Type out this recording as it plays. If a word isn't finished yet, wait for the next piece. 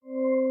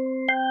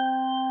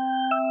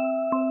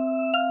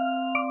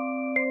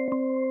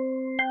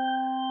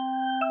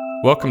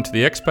Welcome to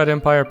the Expat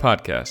Empire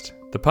Podcast,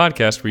 the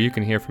podcast where you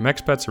can hear from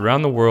expats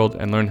around the world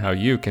and learn how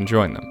you can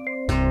join them.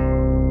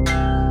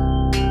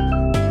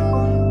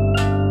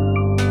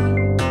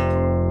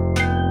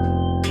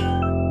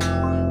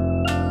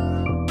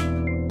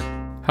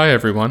 Hi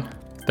everyone,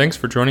 thanks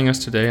for joining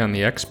us today on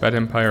the Expat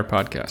Empire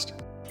Podcast.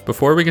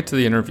 Before we get to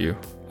the interview,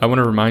 I want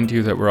to remind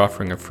you that we're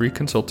offering a free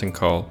consulting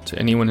call to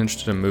anyone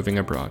interested in moving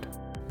abroad.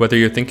 Whether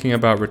you're thinking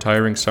about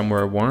retiring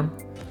somewhere warm,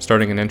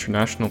 starting an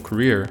international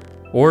career,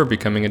 or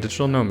becoming a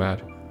digital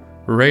nomad,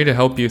 we're ready to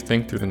help you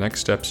think through the next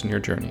steps in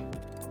your journey.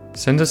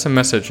 Send us a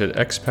message at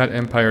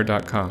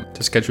expatempire.com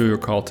to schedule your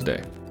call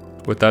today.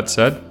 With that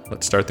said,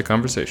 let's start the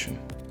conversation.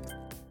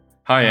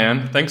 Hi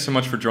Anne, thanks so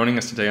much for joining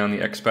us today on the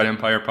Expat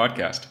Empire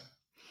Podcast.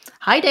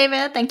 Hi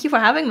David, thank you for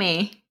having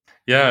me.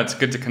 Yeah, it's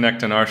good to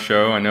connect on our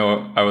show. I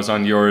know I was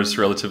on yours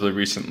relatively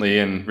recently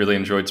and really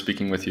enjoyed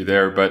speaking with you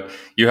there, but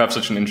you have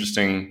such an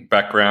interesting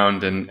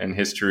background and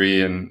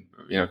history and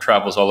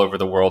travels all over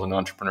the world and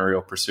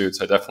entrepreneurial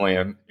pursuits. I definitely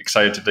am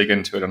excited to dig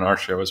into it on our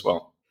show as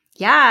well.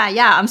 Yeah,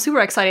 I'm super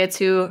excited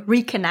to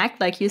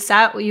reconnect. Like you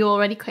said, you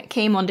already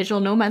came on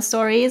Digital Nomad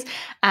Stories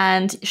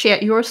and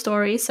shared your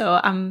story. So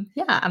I'm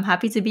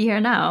happy to be here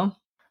now.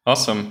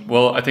 Awesome.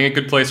 Well, I think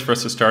a good place for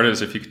us to start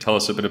is if you could tell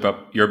us a bit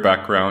about your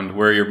background,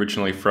 where you're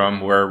originally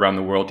from, where around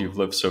the world you've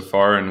lived so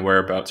far, and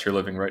whereabouts you're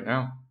living right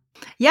now.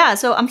 Yeah,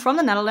 so I'm from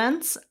the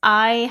Netherlands.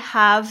 I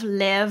have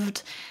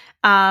lived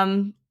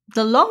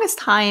the longest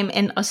time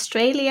in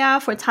Australia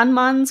for 10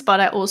 months,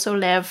 but I also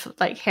live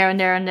like here and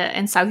there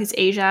in Southeast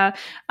Asia,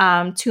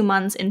 2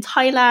 months in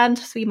Thailand,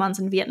 3 months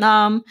in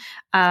Vietnam,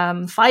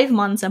 5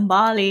 months in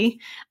Bali.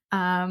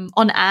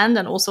 On end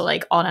and also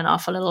like on and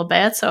off a little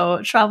bit.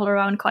 So travel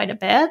around quite a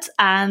bit.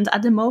 And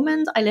at the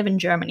moment, I live in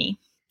Germany.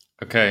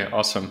 Okay,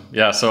 awesome.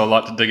 Yeah, so a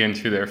lot to dig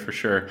into there for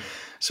sure.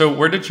 So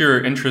where did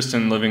your interest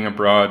in living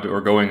abroad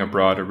or going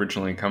abroad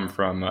originally come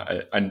from?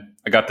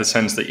 I got the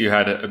sense that you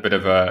had a bit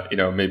of a,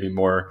 maybe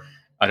more,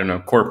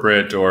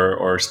 corporate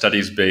or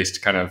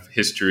studies-based kind of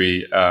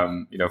history,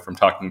 from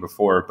talking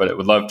before. But I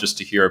would love just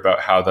to hear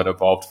about how that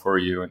evolved for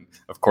you and,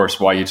 of course,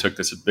 why you took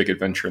this big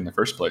adventure in the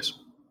first place.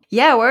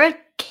 Yeah, where it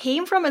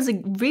came from is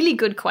a really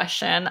good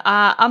question.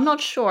 I'm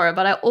not sure,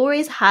 but I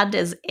always had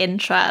this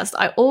interest.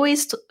 I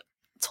always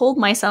told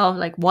myself,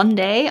 like, one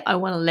day I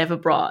want to live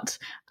abroad.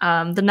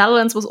 The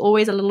Netherlands was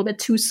always a little bit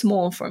too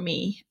small for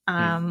me.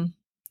 And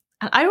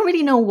I don't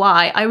really know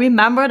why. I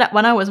remember that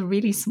when I was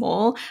really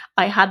small,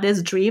 I had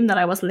this dream that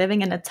I was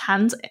living in a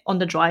tent on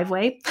the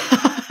driveway.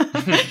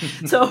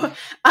 So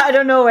I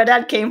don't know where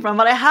that came from,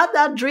 but I had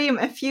that dream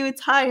a few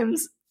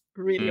times.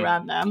 Really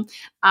random.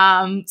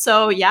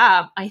 So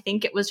yeah, I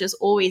think it was just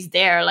always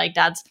there, like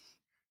that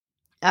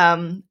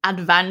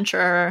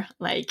adventure,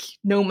 like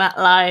nomad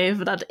life,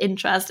 that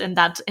interest in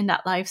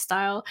that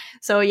lifestyle.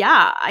 So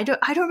yeah, I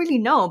don't really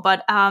know,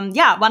 but when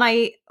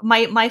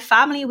my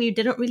family, we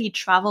didn't really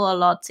travel a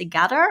lot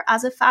together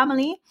as a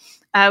family.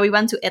 We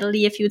went to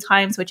Italy a few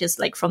times, which is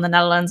like from the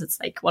Netherlands. It's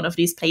like one of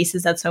these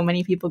places that so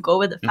many people go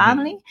with the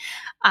family.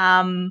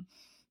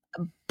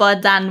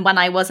 But then when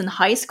I was in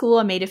high school,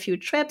 I made a few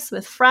trips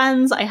with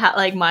friends. I had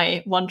like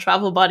my one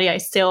travel buddy. I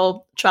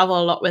still travel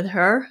a lot with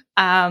her.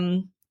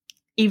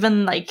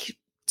 Even like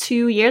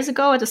 2 years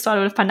ago at the start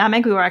of the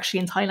pandemic, we were actually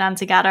in Thailand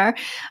together.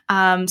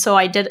 So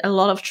I did a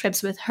lot of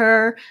trips with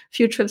her, a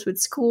few trips with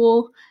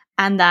school.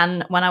 And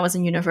then when I was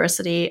in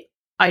university,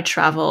 I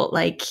traveled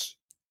like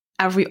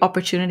every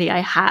opportunity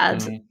I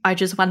had. I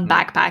just went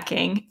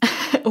backpacking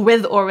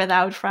with or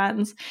without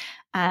friends.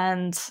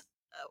 And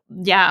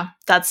yeah,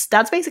 that's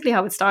basically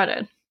how it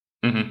started.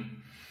 Mm-hmm.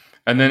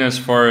 And then as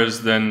far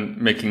as then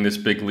making this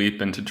big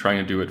leap into trying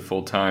to do it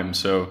full time,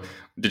 so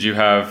did you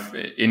have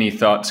any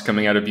thoughts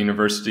coming out of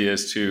university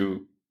as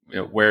to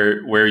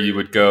where you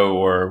would go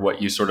or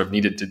what you sort of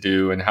needed to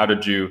do, and how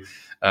did you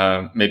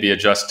maybe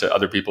adjust to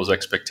other people's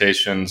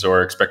expectations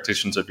or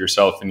expectations of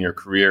yourself in your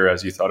career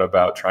as you thought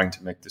about trying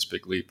to make this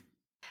big leap?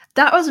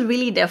 That was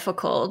really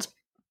difficult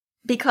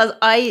because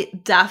I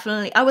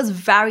was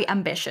very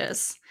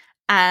ambitious.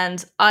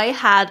 And I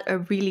had a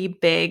really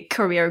big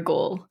career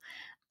goal.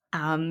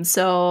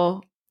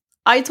 So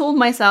I told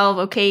myself,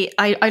 okay,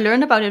 I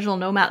learned about digital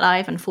nomad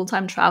life and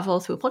full-time travel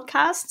through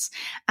podcasts.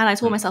 And I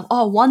told myself,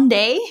 one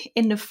day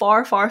in the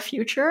far, far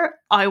future,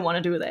 I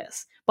want to do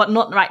this. But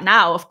not right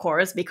now, of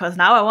course, because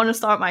now I want to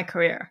start my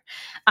career.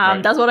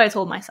 Right. That's what I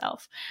told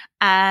myself.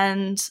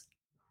 And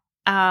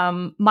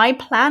my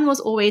plan was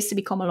always to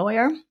become a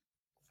lawyer.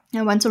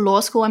 I went to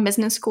law school and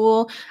business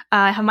school.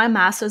 I have my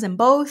master's in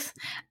both.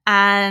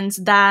 And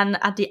then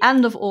at the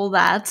end of all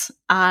that,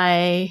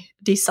 I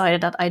decided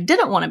that I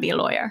didn't want to be a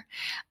lawyer.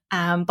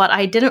 But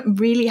I didn't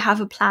really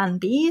have a plan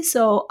B.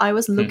 So I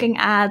was looking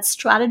at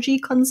strategy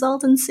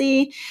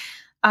consultancy,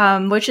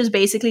 which is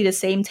basically the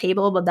same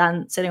table, but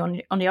then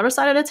sitting on the other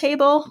side of the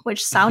table,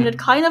 which sounded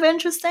kind of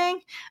interesting.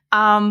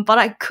 But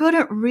I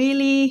couldn't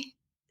really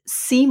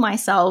see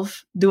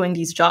myself doing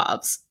these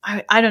jobs.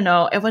 I don't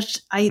know.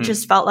 I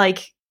just felt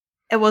like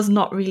it was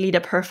not really the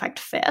perfect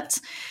fit.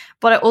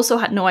 But I also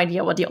had no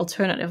idea what the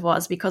alternative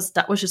was because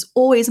that was just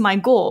always my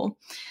goal.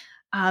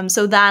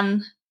 So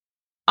then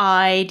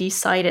I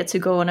decided to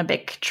go on a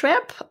big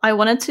trip. I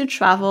wanted to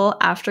travel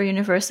after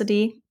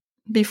university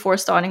before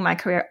starting my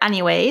career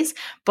anyways,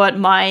 but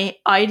my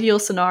ideal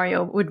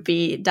scenario would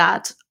be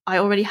that I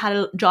already had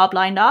a job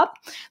lined up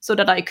so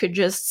that I could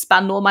just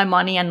spend all my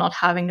money and not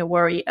having to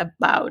worry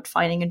about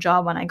finding a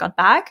job when I got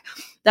back.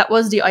 That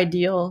was the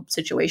ideal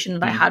situation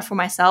that I had for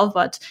myself,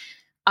 but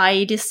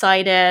I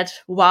decided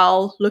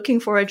while looking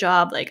for a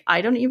job, like,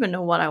 I don't even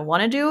know what I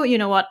want to do. You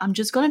know what? I'm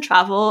just going to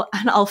travel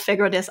and I'll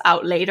figure this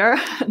out later.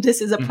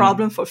 This is a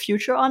problem for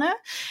future on it.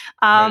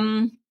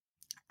 Right.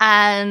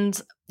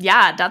 And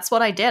yeah, that's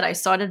what I did. I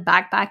started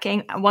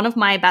backpacking. One of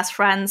my best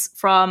friends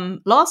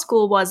from law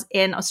school was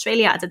in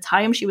Australia at the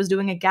time. She was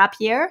doing a gap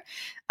year.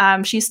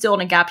 She's still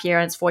on a gap year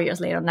and it's 4 years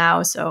later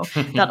now. So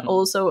that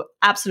also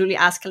absolutely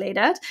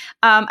escalated.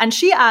 And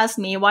she asked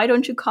me, why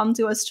don't you come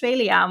to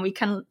Australia and we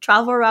can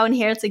travel around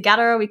here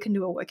together? We can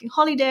do a working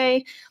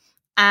holiday.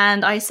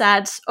 And I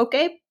said,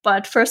 okay,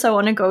 but first I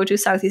want to go to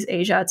Southeast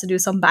Asia to do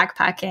some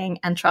backpacking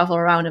and travel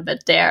around a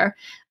bit there.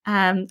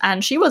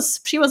 And she was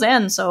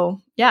in.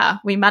 So yeah,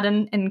 we met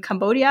in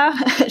Cambodia.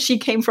 She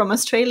came from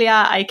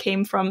Australia. I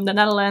came from the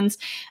Netherlands,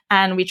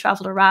 and we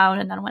traveled around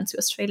and then went to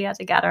Australia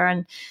together.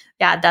 And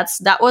yeah,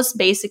 that was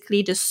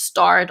basically the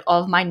start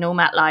of my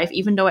nomad life,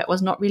 even though it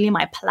was not really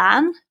my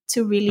plan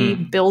to really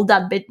build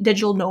that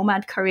digital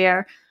nomad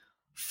career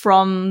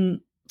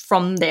from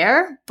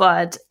there.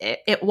 But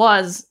it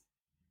was,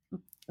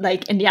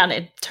 like, in the end,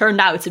 it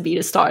turned out to be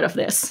the start of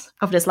this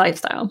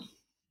lifestyle.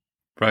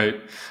 Right.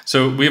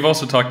 So we've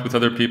also talked with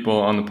other people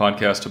on the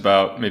podcast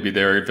about maybe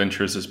their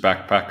adventures as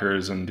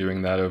backpackers and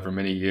doing that over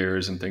many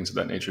years and things of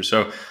that nature.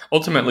 So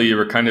ultimately you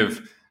were kind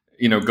of,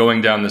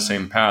 going down the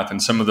same path.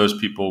 And some of those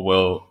people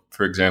will,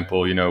 for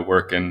example,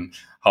 work in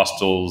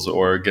hostels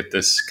or get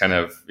this kind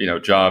of,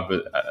 job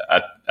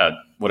at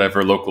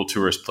whatever local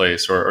tourist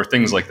place or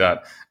things like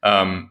that.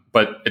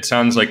 But it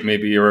sounds like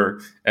maybe your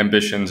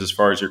ambitions as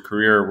far as your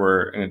career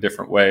were in a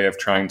different way of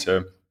trying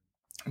to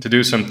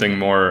do something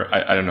more,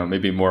 I don't know,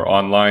 maybe more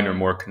online or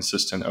more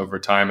consistent over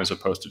time, as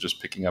opposed to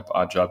just picking up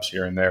odd jobs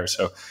here and there.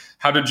 So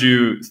how did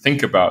you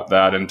think about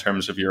that in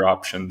terms of your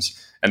options,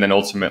 and then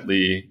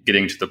ultimately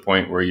getting to the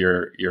point where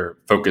you're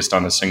focused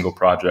on a single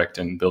project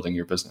and building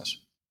your business?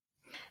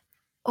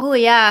 Oh,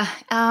 yeah.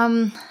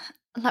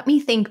 Let me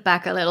think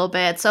back a little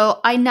bit.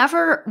 So I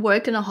never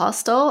worked in a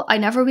hostel. I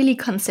never really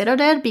considered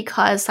it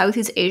because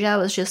Southeast Asia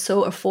was just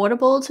so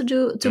affordable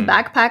to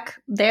backpack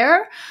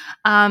there.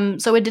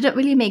 So it didn't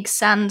really make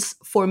sense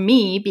for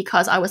me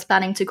because I was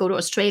planning to go to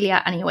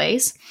Australia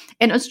anyways.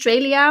 In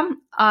Australia,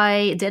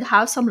 I did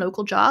have some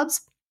local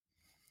jobs.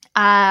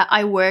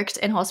 I worked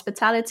in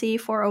hospitality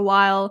for a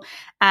while,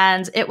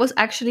 and it was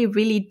actually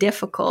really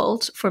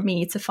difficult for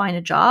me to find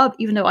a job,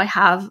 even though I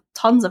have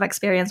tons of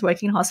experience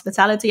working in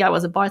hospitality. I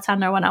was a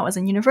bartender when I was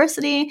in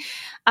university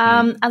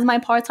as my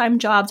part-time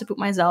job to put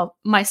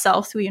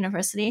myself through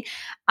university.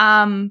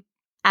 And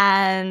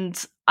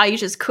I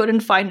just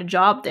couldn't find a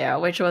job there,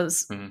 which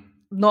was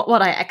not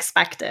what I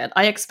expected.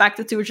 I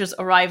expected to just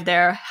arrive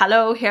there,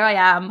 hello, here I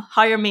am,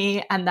 hire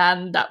me, and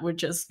then that would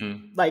just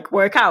like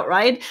work out,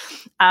 right?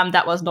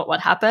 That was not what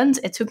happened.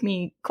 It took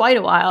me quite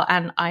a while,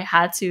 and I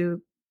had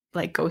to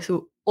like go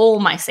through all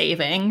my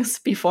savings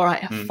before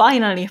I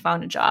finally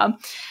found a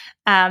job.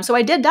 So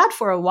I did that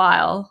for a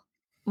while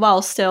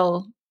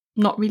still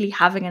not really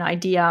having an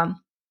idea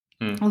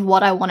of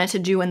what I wanted to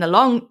do in the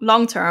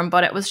long term,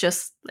 but it was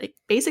just like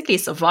basically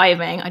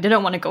surviving. I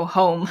didn't want to go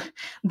home.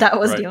 That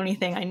was the only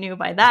thing I knew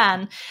by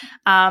then.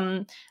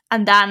 And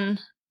then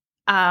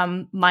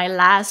my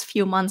last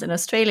few months in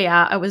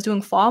Australia, I was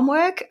doing farm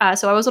work.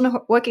 So I was on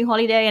a working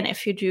holiday, and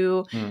if you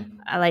do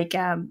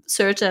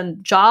certain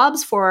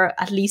jobs for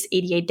at least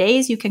 88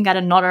 days, you can get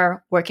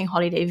another working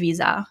holiday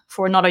visa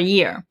for another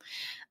year.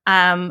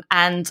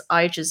 And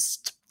I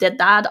just did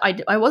that.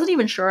 I wasn't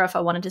even sure if I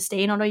wanted to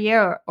stay another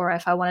year or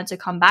if I wanted to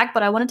come back,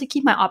 but I wanted to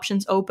keep my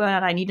options open,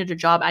 and I needed a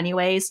job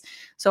anyways.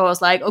 So I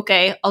was like,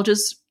 okay, I'll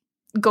just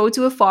go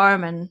to a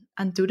farm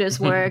and do this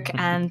work.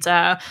 And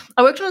I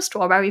worked on a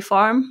strawberry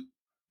farm,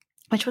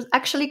 which was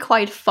actually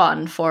quite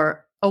fun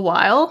for a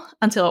while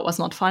until it was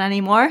not fun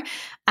anymore.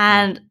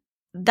 And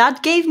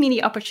that gave me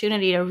the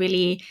opportunity to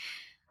really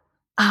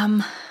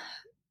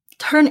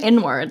turn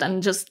inward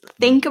and just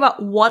think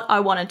about what I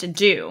wanted to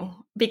do,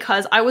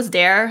 because I was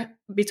there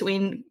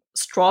between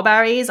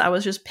strawberries. I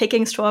was just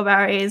picking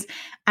strawberries,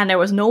 and there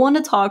was no one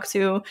to talk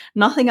to,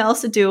 nothing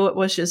else to do. It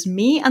was just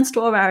me and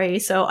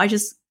strawberries. So I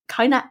just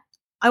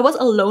I was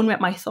alone with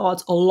my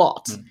thoughts a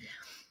lot.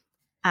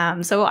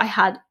 So I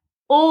had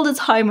all the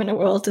time in the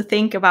world to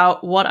think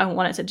about what I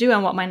wanted to do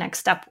and what my next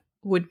step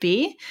would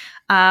be.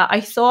 I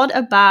thought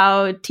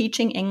about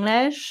teaching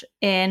English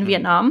in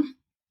Vietnam.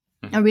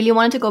 I really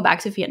wanted to go back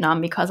to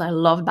Vietnam because I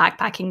loved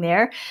backpacking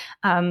there.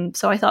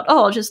 So I thought,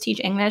 I'll just teach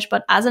English.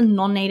 But as a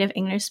non-native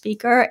English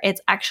speaker,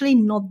 it's actually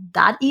not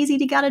that easy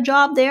to get a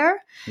job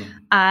there.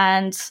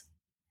 And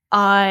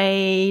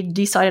I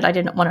decided I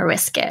didn't want to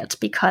risk it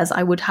because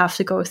I would have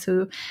to go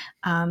through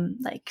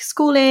like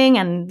schooling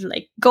and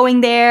like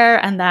going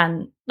there and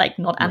then like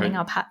not ending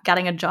up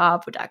getting a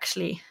job would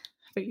actually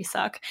really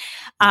suck.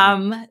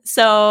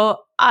 So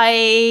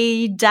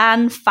I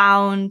then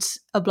found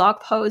a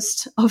blog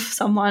post of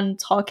someone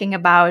talking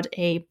about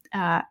a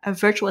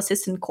virtual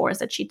assistant course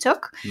that she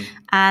took,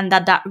 and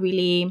that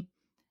really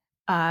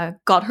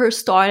got her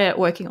started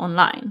working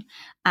online.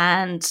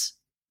 And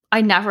I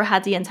never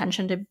had the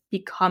intention to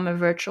become a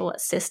virtual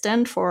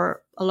assistant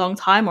for a long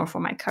time or for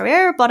my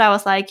career, but I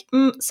was like,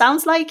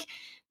 sounds like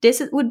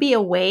this would be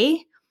a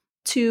way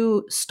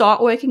to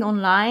start working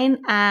online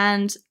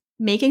and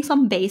making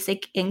some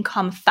basic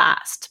income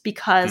fast,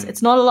 because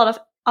it's not a lot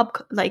of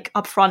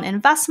upfront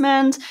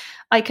investment.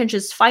 I can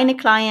just find a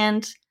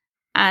client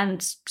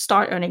and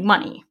start earning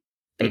money,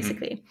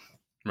 basically.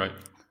 Right.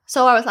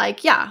 So I was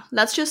like, yeah,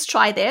 let's just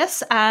try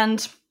this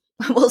and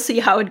we'll see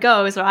how it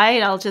goes,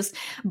 right? I'll just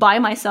buy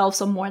myself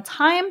some more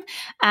time,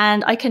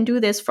 and I can do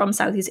this from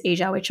Southeast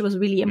Asia, which was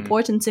really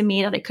important to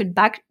me, that I could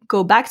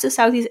go back to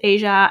Southeast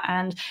Asia.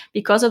 And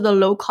because of the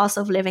low cost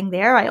of living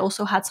there, I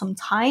also had some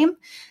time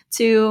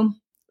to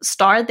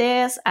start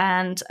this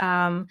and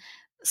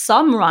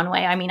some runway.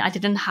 I mean, I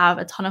didn't have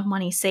a ton of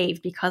money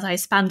saved because I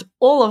spent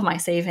all of my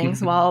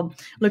savings while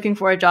looking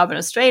for a job in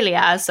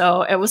Australia.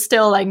 So it was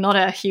still like not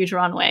a huge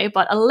runway,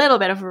 but a little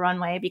bit of a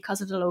runway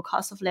because of the low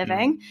cost of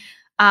living.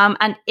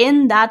 And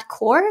in that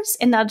course,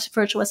 in that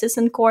virtual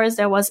assistant course,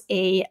 there was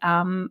a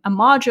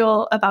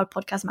module about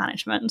podcast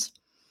management.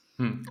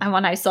 And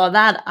when I saw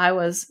that, I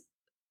was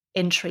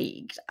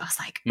intrigued. I was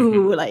like,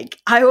 ooh, like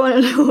I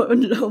want to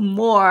know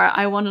more.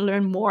 I want to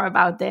learn more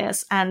about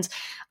this. And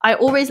I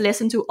always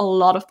listened to a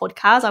lot of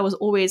podcasts. I was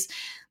always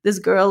this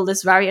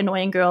very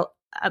annoying girl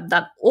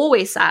that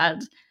always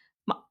said,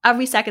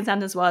 every second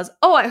sentence was,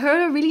 oh, I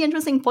heard a really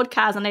interesting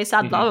podcast and they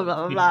said blah,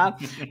 blah, blah,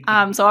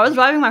 blah. So I was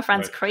driving my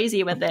friends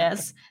crazy with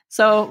this.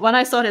 So when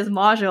I saw this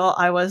module,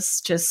 I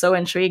was just so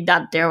intrigued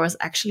that there was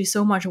actually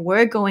so much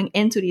work going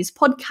into these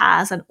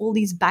podcasts and all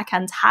these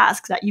back-end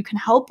tasks that you can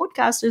help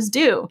podcasters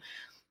do.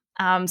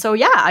 So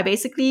yeah, I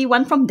basically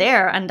went from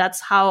there, and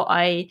that's how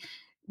I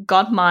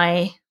got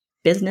my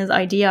business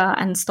idea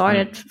and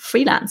started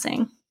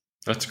freelancing.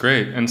 That's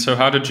great. And so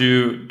how did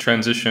you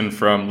transition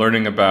from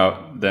learning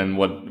about then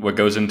what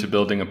goes into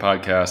building a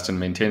podcast and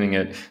maintaining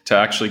it to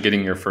actually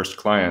getting your first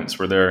clients?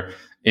 Were there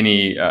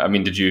any,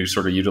 did you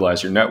sort of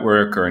utilize your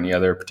network or any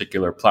other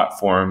particular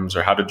platforms,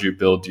 or how did you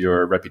build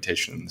your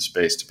reputation in the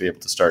space to be able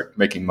to start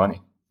making money?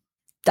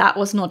 That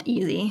was not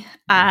easy.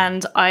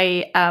 And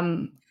I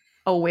am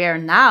aware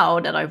now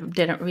that I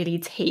didn't really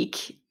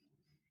take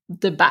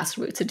the best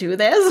route to do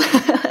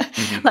this.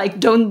 Like,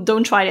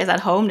 don't try this at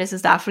home. This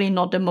is definitely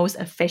not the most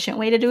efficient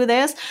way to do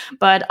this.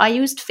 But I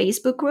used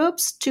Facebook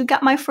groups to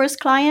get my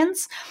first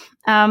clients.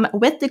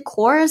 With the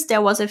course,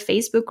 there was a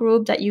Facebook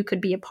group that you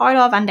could be a part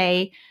of, and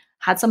they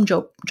had some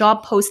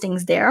job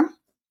postings there.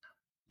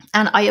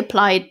 And I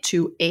applied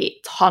to a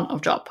ton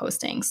of job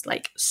postings,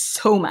 like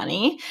so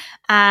many.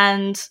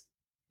 And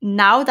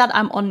now that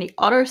I'm on the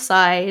other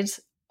side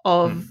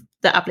of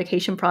the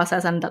application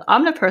process and that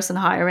I'm the person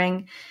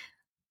hiring,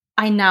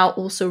 I now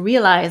also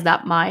realize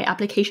that my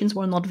applications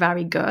were not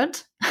very good.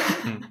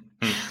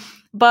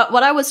 But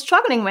what I was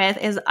struggling with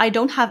is I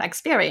don't have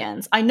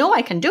experience. I know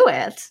I can do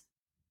it,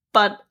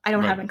 but I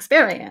don't have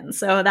experience.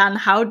 So then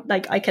how,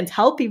 like, I can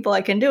tell people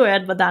I can do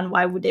it, but then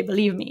why would they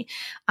believe me?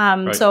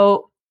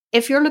 So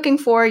if you're looking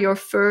for your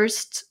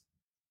first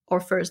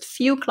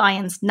few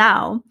clients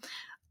now,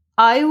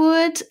 I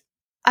would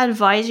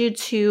advise you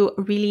to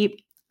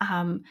really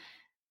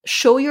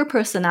show your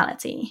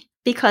personality,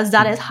 because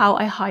that is how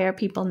I hire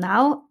people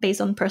now, based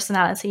on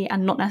personality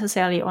and not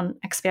necessarily on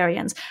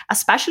experience.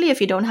 Especially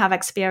if you don't have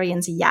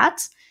experience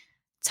yet,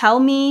 tell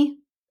me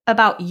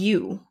about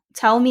you.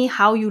 Tell me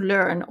how you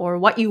learn, or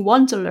what you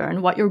want to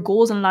learn, what your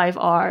goals in life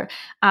are,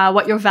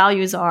 what your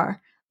values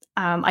are.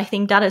 I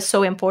think that is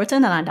so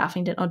important, and I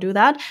definitely did not do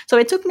that. So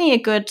it took me a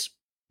good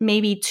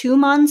maybe 2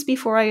 months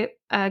before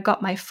I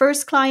got my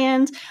first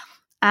client.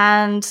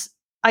 And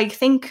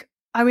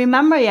I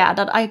remember,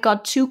 that I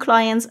got 2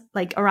 clients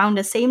like around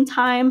the same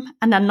time,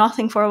 and then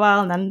nothing for a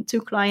while, and then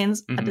 2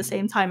 clients at the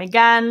same time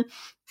again.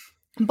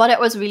 But it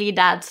was really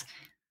that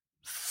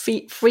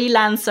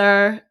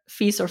freelancer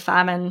feast or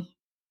famine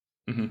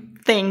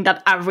thing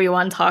that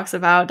everyone talks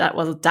about. That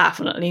was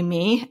definitely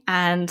me.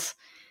 And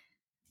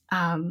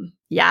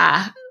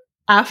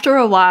after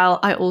a while,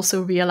 I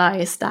also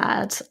realized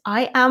that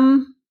I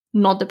am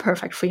not the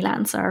perfect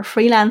freelancer.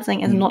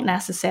 Freelancing is not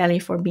necessarily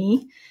for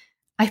me.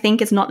 I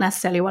think it's not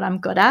necessarily what I'm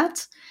good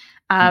at.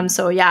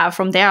 So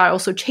from there, I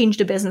also changed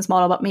the business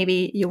model, but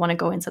maybe you want to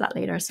go into that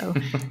later. So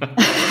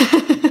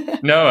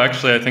No,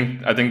 actually,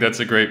 I think that's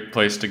a great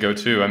place to go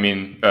too. I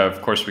mean,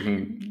 of course, we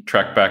can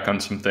track back on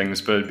some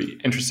things, but I'd be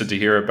interested to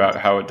hear about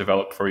how it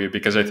developed for you,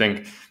 because I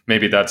think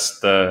maybe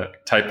that's the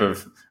type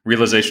of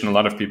realization a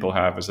lot of people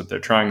have, is that they're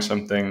trying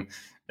something,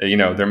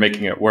 they're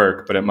making it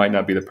work, but it might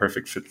not be the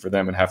perfect fit for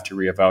them and have to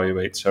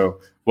reevaluate. So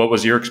what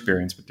was your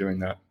experience with doing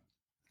that?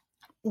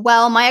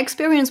 Well, my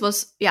experience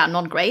was,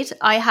 not great.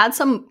 I had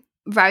some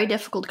very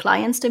difficult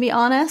clients, to be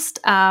honest.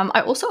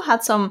 I also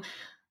had some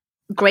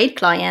great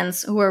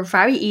clients who were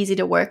very easy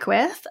to work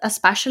with,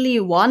 especially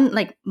one,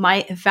 like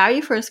my very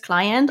first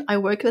client. I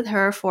worked with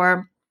her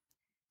for,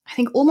 I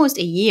think, almost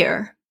a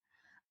year.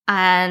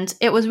 And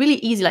it was really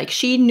easy. Like,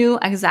 she knew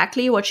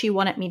exactly what she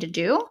wanted me to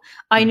do.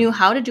 I knew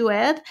how to do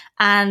it.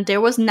 And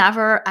there was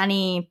never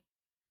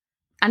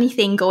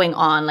anything going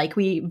on. Like,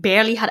 we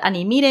barely had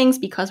any meetings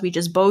because we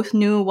just both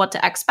knew what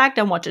to expect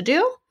and what to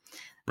do.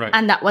 Right.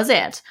 And that was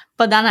it.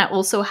 But then I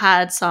also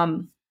had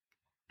some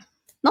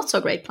not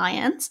so great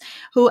clients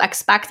who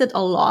expected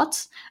a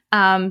lot,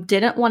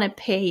 didn't want to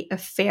pay a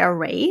fair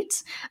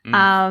rate.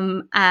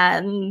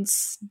 And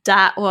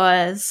that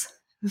was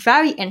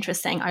very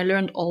interesting. I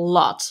learned a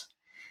lot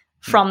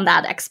from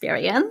that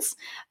experience.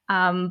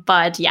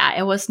 But yeah,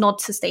 it was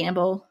not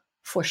sustainable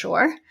for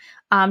sure.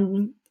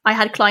 I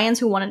had clients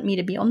who wanted me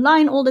to be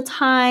online all the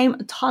time,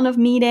 a ton of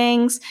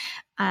meetings,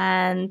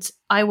 and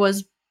I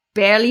was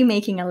barely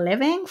making a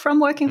living from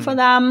working for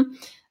them.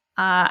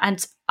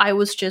 And I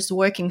was just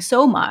working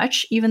so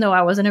much, even though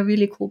I was in a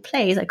really cool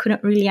place, I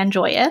couldn't really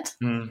enjoy it.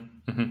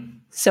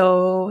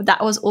 So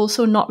that was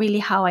also not really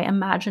how I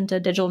imagined a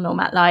digital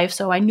nomad life.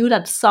 So I knew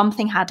that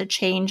something had to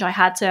change. I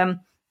had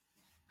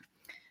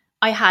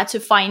to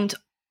find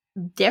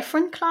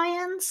different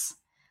clients,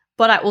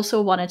 but I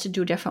also wanted to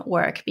do different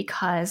work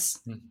because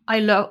I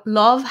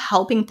love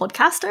helping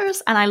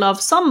podcasters, and I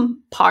love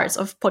some parts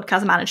of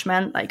podcast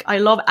management. Like, I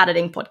love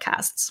editing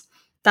podcasts.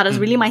 That is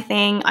really my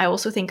thing. I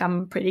also think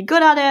I'm pretty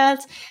good at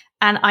it,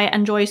 and I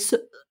enjoy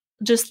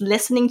just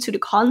listening to the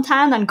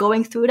content and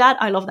going through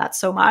that. I love that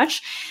so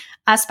much,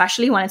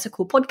 especially when it's a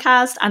cool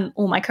podcast, and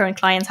all my current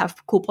clients have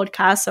cool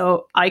podcasts,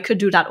 so I could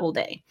do that all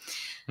day.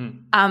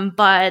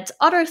 But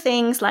other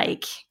things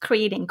like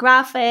creating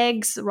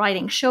graphics,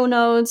 writing show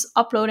notes,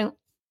 uploading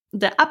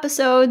the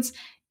episodes,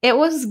 it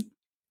was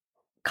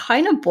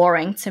kind of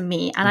boring to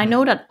me. And I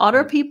know that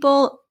other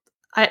people,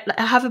 I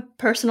have a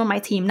person on my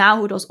team now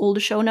who does all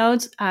the show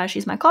notes.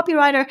 She's my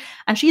copywriter,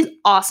 and she's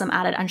awesome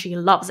at it, and she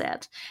loves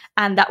it.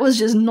 And that was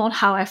just not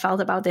how I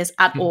felt about this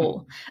at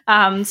all.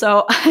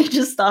 So I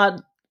just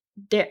thought,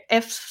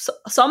 if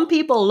some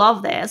people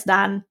love this,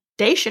 then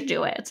they should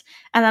do it.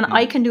 And then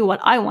I can do what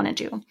I want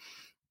to do.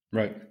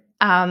 Right.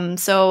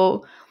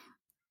 So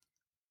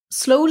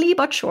slowly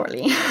but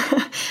surely,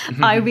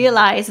 I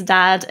realized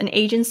that an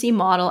agency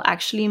model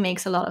actually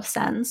makes a lot of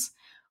sense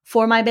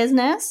for my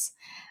business.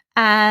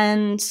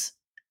 And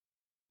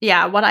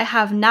yeah, what I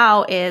have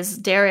now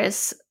is there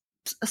is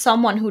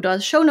someone who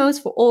does show notes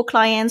for all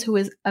clients who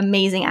is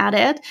amazing at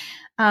it.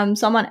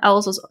 Someone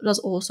else does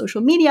all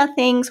social media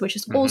things, which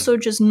is also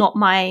just not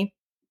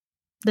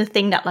the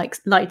thing that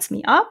lights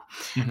me up.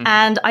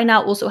 And I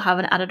now also have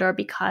an editor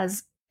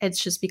because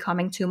it's just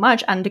becoming too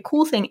much. And the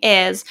cool thing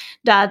is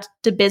that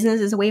the business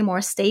is way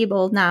more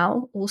stable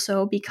now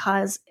also,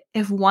 because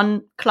if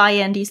one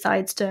client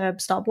decides to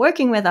stop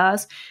working with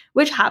us,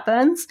 which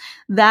happens,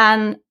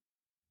 then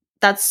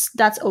that's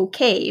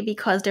okay,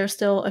 because there's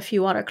still a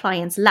few other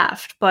clients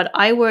left. But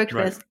I worked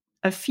with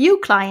a few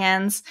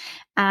clients,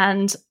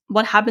 and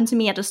what happened to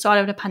me at the start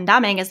of the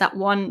pandemic is that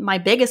my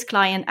biggest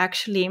client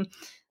actually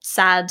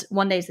said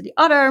one day to the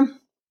other,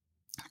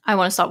 I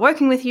want to stop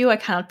working with you. I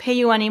cannot pay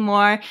you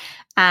anymore.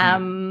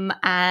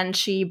 And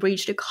she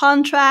breached a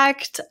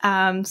contract.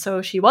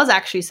 So she was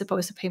actually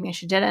supposed to pay me and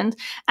she didn't.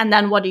 And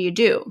then what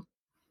do?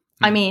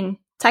 I mean,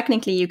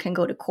 technically you can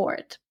go to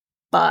court,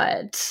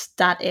 but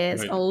that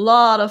is a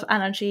lot of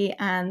energy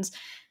and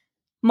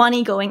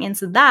money going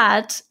into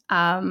that.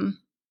 Yeah,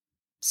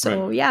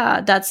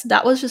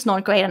 that was just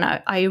not great. And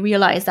I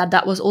realized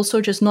that was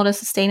also just not a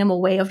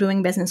sustainable way of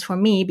doing business for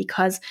me,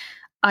 because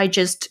I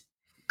just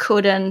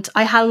couldn't.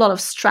 I had a lot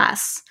of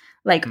stress.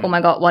 Like, oh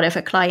my God, what if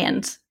a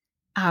client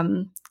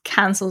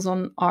cancels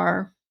on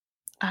our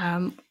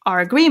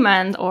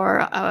agreement,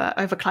 or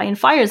if a client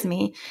fires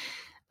me?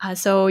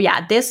 So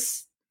yeah,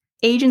 this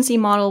agency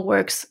model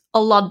works a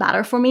lot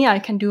better for me. I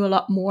can do a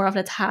lot more of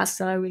the tasks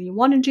that I really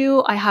want to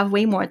do. I have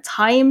way more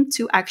time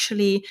to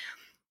actually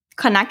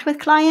connect with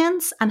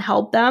clients and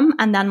help them.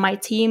 And then my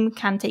team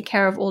can take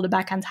care of all the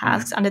backend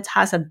tasks and the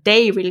tasks that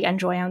they really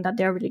enjoy and that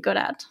they're really good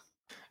at.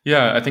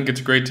 Yeah, I think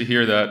it's great to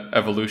hear that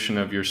evolution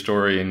of your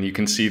story, and you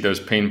can see those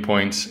pain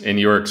points in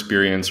your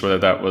experience, whether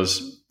that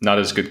was not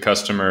as good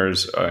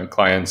customers,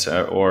 clients,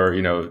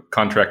 or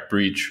contract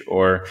breach,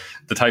 or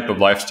the type of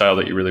lifestyle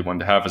that you really wanted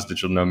to have as a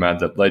digital nomad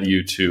that led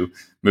you to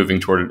moving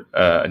toward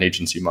an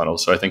agency model.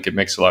 So I think it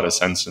makes a lot of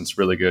sense, and it's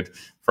really good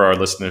for our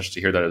listeners to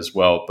hear that as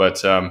well.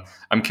 But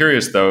I'm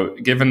curious though,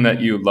 given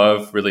that you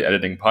love really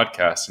editing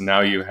podcasts, and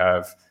now you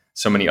have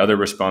so many other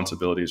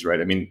responsibilities,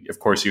 right? I mean, of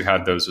course you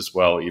had those as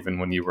well, even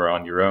when you were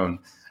on your own.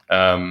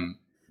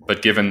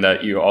 But given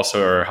that you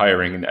also are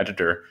hiring an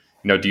editor,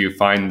 do you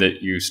find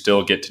that you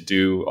still get to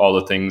do all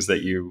the things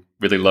that you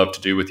really love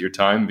to do with your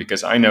time?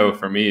 Because I know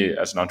for me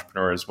as an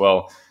entrepreneur as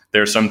well,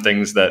 there are some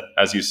things that,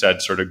 as you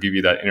said, sort of give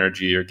you that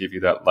energy or give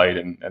you that light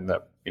and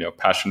that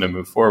passion to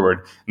move forward.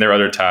 And there are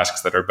other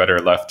tasks that are better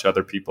left to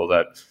other people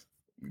that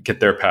get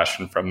their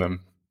passion from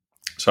them.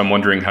 So I'm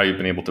wondering how you've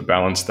been able to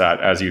balance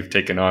that as you've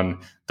taken on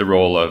the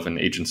role of an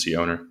agency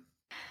owner.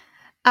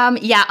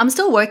 Yeah, I'm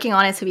still working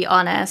on it, to be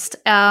honest.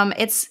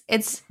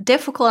 It's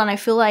difficult, and I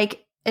feel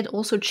like it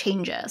also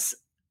changes.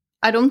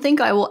 I don't think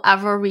I will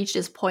ever reach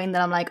this point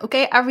that I'm like,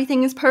 okay,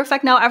 everything is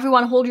perfect now.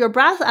 Everyone hold your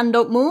breath and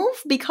don't move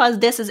because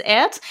this is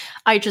it.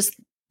 I just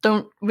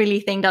don't really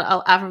think that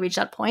I'll ever reach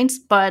that point.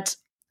 But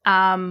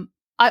I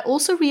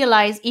also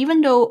realize,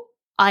 even though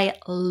I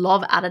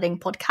love editing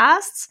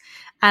podcasts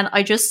and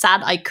I just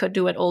said I could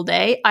do it all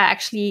day, I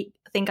actually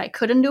think I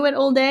couldn't do it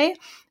all day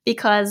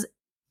because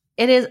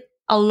it is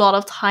a lot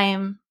of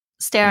time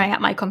staring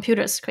at my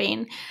computer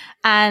screen.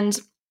 And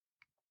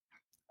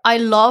I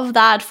love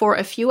that for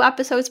a few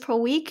episodes per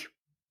week,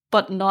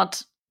 but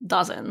not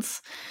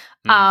dozens.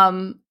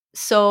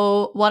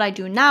 So what I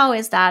do now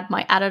is that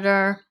my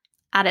editor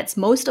edits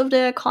most of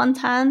the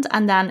content,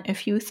 and then a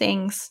few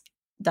things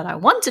that I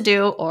want to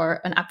do or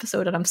an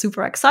episode that I'm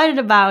super excited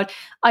about,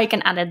 I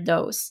can edit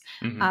those.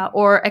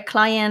 Or a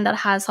client that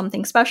has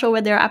something special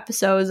with their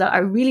episodes that I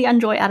really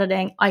enjoy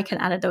editing, I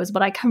can edit those,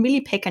 but I can really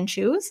pick and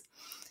choose.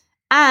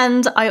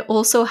 And I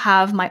also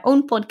have my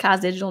own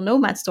podcast, Digital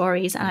Nomad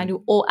Stories, and I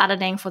do all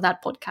editing for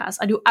that podcast.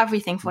 I do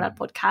everything for that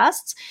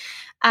podcast.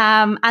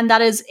 And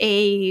that is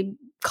a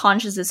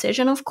conscious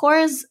decision, of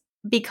course,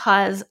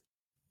 because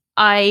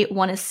I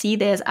want to see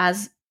this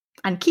as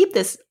and keep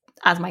this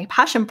as my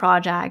passion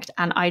project.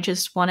 And I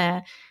just want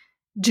to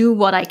do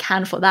what I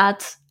can for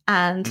that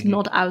and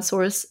not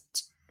outsource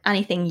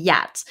anything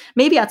yet.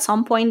 Maybe at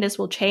some point this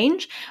will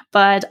change,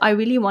 but I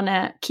really want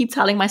to keep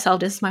telling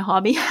myself this is my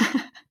hobby.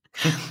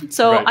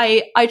 So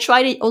right. I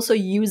try to also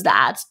use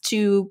that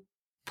to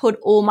put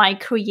all my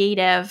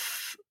creativity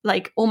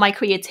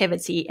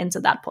into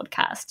that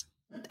podcast.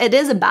 It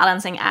is a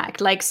balancing act.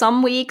 Like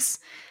some weeks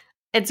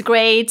it's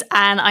great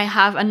and I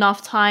have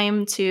enough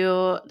time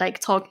to like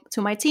talk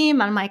to my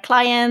team and my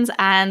clients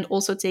and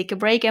also take a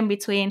break in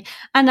between.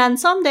 And then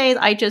some days,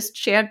 I just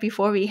shared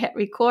before we hit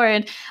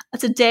record,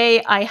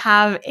 today I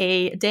have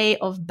a day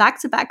of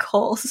back-to-back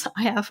calls.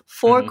 I have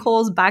 4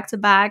 calls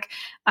back-to-back.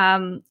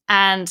 And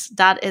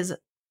that is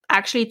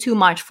actually too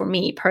much for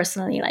me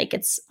personally. Like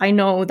I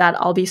know that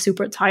I'll be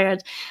super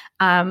tired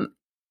when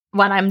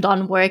I'm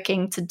done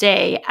working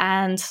today.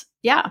 And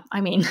yeah, I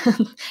mean,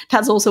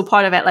 that's also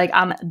part of it. Like,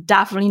 I'm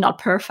definitely not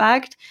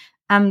perfect.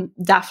 I'm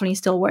definitely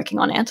still working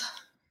on it.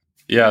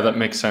 Yeah, that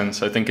makes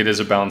sense. I think it is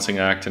a balancing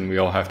act and we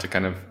all have to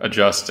kind of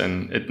adjust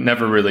and it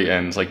never really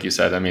ends, like you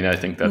said. I mean, I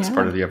think that's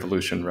part of the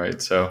evolution,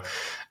 right? So,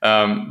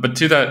 but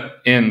to that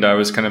end, I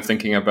was kind of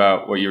thinking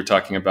about what you were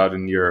talking about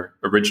in your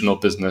original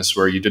business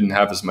where you didn't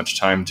have as much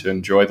time to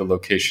enjoy the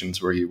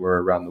locations where you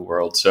were around the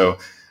world. So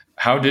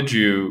how did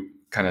you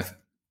kind of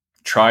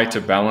try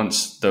to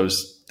balance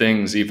those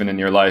things even in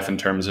your life in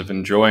terms of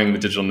enjoying the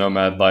digital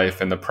nomad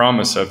life and the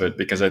promise of it,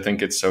 because I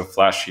think it's so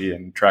flashy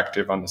and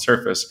attractive on the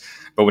surface.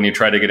 But when you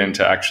try to get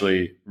into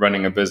actually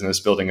running a business,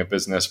 building a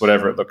business,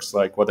 whatever it looks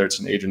like, whether it's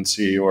an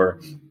agency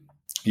or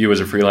you as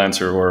a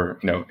freelancer or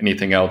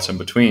anything else in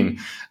between,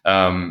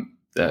 that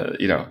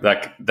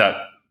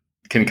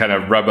can kind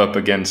of rub up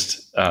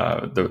against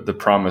the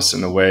promise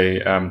in a way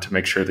to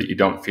make sure that you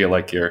don't feel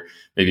like you're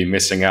maybe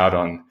missing out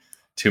on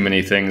too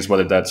many things,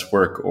 whether that's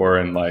work or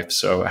in life.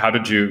 So how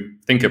did you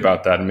think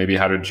about that? And maybe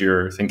how did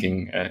your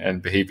thinking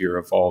and behavior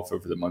evolve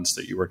over the months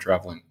that you were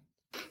traveling?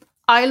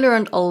 I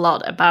learned a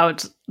lot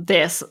about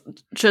this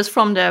just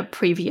from the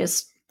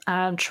previous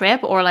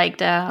trip or like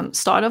the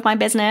start of my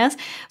business.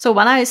 So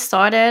when I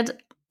started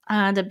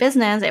the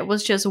business, it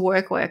was just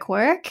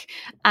work.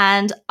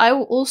 And I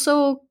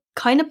also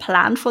kind of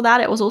planned for that.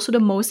 It was also the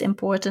most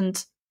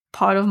important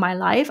part of my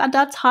life at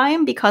that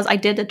time because I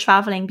did the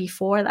traveling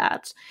before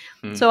that.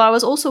 So I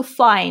was also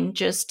fine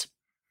just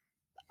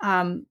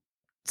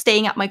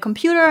staying at my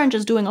computer and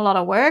just doing a lot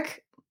of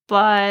work.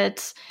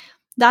 But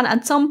then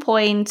at some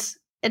point,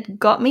 it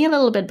got me a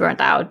little bit burnt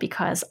out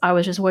because I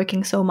was just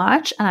working so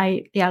much.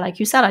 And like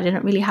you said, I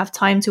didn't really have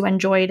time to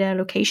enjoy the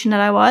location that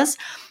I was.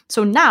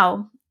 So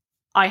now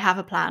I have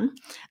a plan.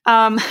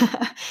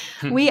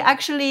 We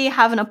actually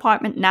have an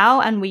apartment now,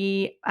 and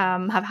we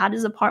have had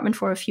this apartment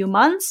for a few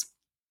months.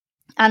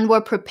 And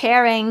we're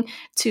preparing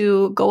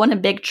to go on a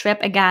big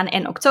trip again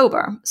in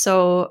October.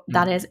 So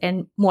that is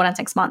in more than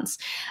 6 months.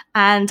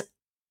 And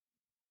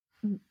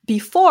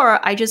before,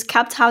 I just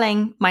kept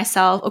telling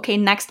myself, okay,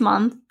 next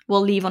month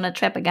we'll leave on a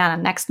trip again.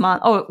 And next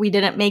month, oh, we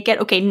didn't make it.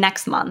 Okay,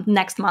 next month.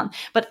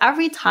 But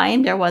every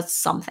time there was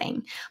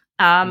something.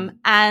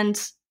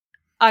 And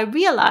I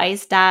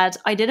realized that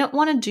I didn't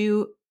want to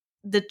do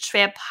the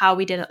trip how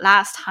we did it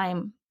last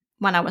time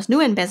when I was new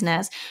in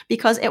business,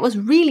 because it was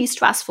really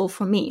stressful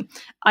for me.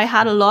 I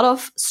had a lot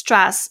of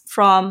stress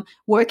from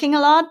working a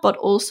lot, but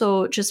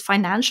also just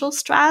financial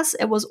stress.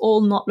 It was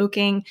all not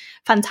looking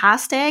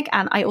fantastic.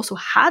 And I also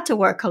had to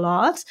work a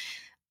lot,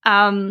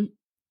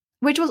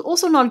 which was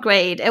also not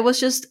great. It was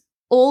just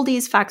all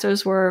these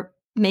factors were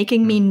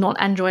making me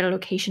not enjoy the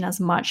location as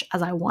much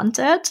as I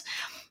wanted.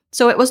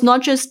 So it was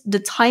not just the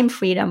time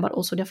freedom, but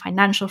also the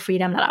financial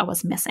freedom that I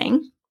was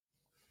missing.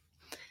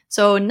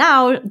 So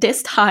now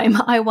this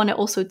time I want to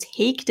also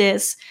take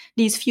these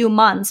few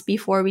months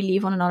before we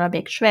leave on another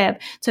big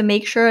trip to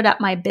make sure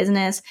that my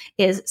business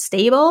is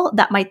stable,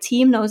 that my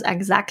team knows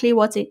exactly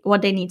what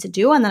they need to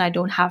do, and then I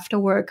don't have to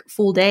work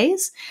full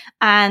days.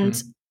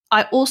 And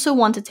I also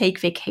want to take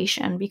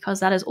vacation,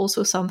 because that is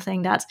also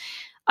something that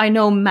I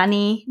know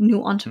many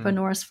new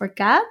entrepreneurs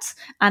forget.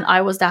 And I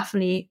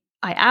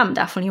am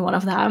definitely one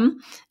of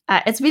them.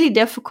 It's really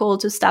difficult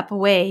to step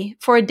away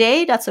for a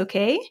day. That's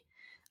okay.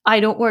 I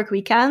don't work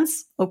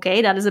weekends.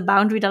 Okay, that is a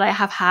boundary that I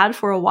have had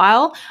for a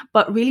while,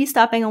 but really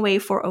stepping away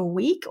for a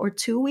week or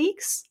 2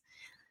 weeks,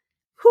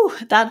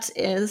 that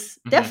is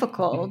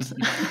difficult.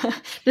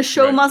 The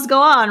show must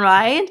go on,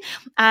 right?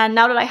 And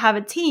now that I have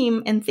a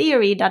team, in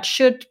theory, that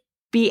should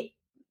be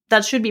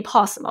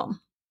possible.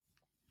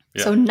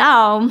 Yeah. So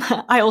now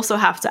I also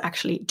have to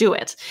actually do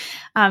it.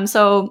 When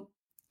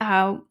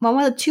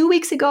was it, 2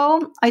 weeks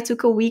ago, I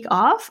took a week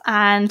off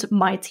and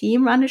my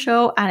team ran the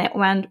show and it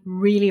went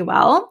really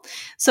well.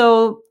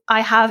 So I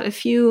have a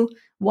few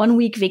 1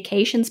 week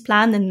vacations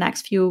planned in the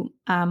next few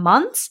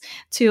months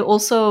to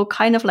also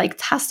kind of like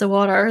test the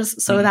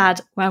waters, so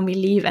that when we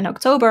leave in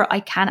October,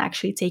 I can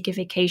actually take a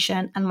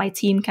vacation and my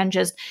team can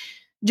just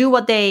do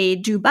what they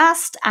do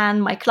best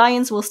and my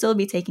clients will still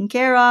be taken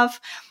care of.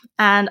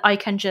 And I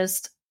can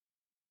just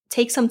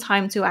take some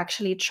time to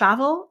actually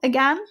travel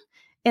again,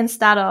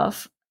 instead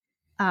of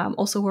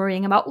also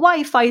worrying about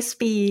Wi-Fi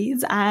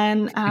speeds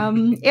and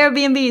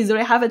Airbnbs. Do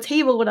I have a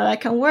table that I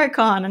can work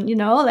on? And,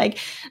 like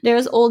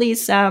there's all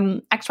these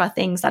extra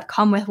things that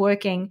come with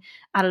working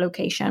at a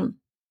location.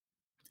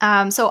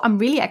 So I'm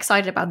really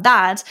excited about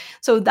that.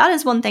 So that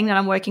is one thing that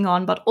I'm working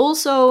on, but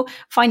also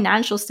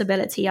financial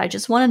stability. I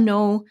just want to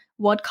know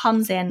what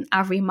comes in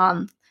every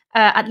month.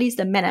 At least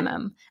a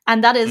minimum.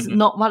 And that is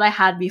not what I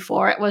had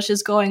before. It was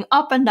just going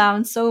up and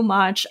down so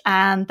much.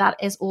 And that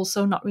is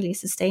also not really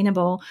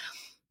sustainable.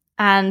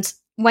 And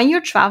when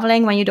you're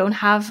traveling, when you don't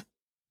have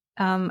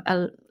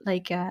a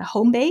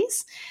home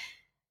base,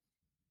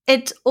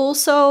 it's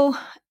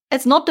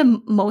not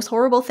the most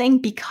horrible thing,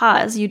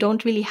 because you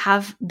don't really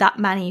have that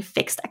many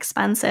fixed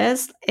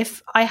expenses.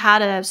 If I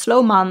had a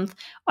slow month,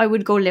 I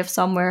would go live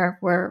somewhere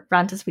where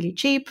rent is really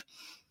cheap.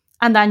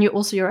 And then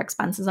your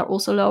expenses are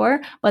also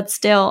lower. But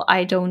still,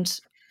 I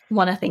don't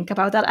want to think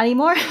about that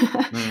anymore.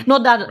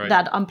 Not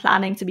that I'm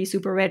planning to be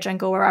super rich and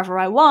go wherever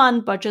I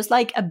want, but just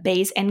like a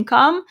base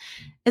income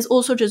is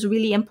also just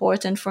really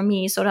important for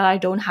me, so that I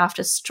don't have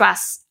to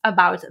stress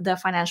about the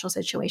financial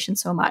situation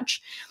so much.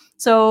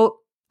 So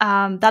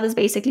that is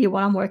basically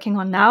what I'm working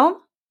on now,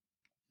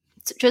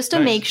 just to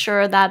make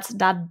sure that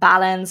that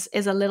balance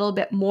is a little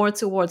bit more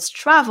towards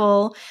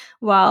travel,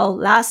 while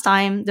last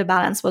time the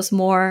balance was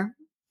more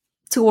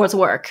towards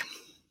work.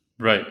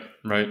 Right.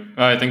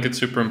 I think it's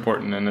super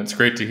important, and it's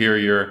great to hear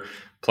your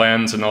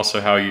plans and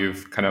also how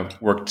you've kind of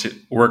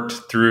worked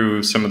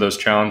through some of those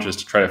challenges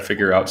to try to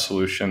figure out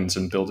solutions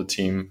and build a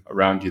team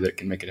around you that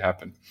can make it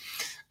happen.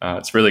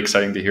 It's really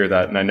exciting to hear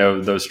that, and I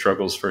know those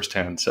struggles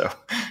firsthand. So,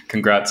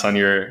 congrats on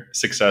your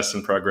success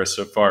and progress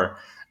so far.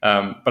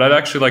 But I'd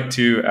actually like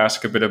to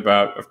ask a bit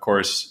about, of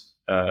course,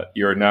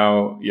 you're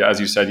now, as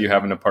you said, you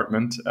have an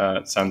apartment.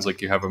 It sounds like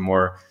you have a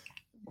more,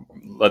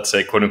 let's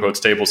say, quote unquote,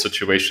 stable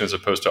situation as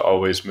opposed to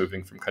always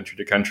moving from country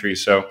to country.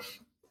 So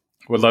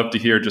would love to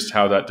hear just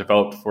how that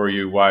developed for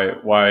you,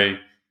 why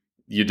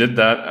you did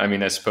that. I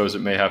mean, I suppose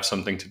it may have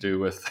something to do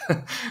with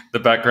the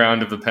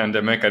background of the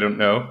pandemic. I don't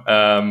know.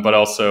 But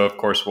also, of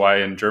course, why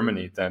in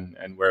Germany then,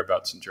 and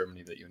whereabouts in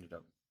Germany that you ended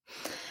up?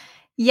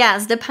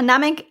 Yes, the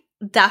pandemic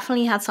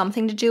definitely had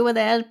something to do with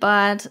it,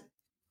 but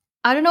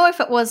I don't know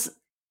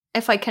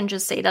if I can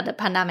just say that the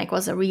pandemic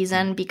was a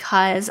reason,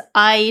 because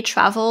I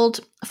traveled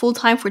full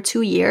time for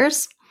 2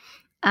 years.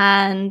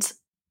 And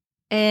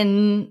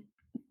in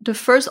the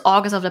first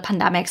August of the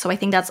pandemic, so I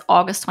think that's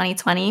August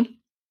 2020,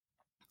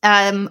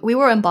 we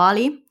were in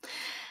Bali,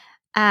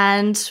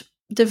 and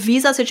the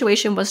visa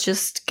situation was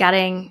just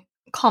getting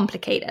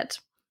complicated.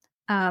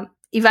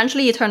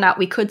 Eventually, it turned out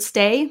we could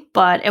stay,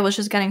 but it was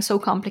just getting so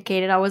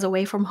complicated. I was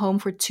away from home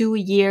for 2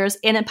 years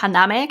in a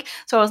pandemic.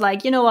 So I was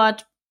like, you know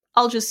what?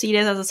 I'll just see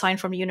this as a sign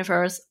from the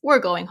universe. We're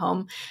going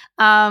home.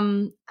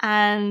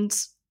 And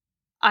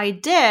I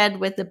did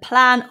with the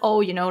plan,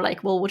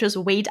 we'll just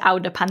wait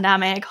out the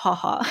pandemic.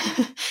 Haha.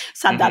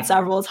 Said that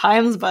several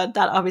times, but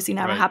that obviously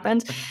never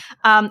happened.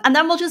 And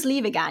then we'll just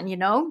leave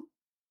again,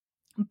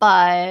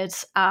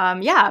 But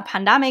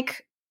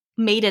pandemic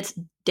made it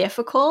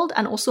difficult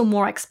and also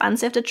more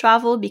expensive to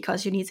travel,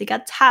 because you need to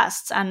get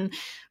tests and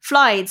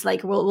flights.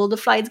 Like, will the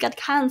flights get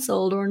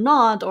canceled or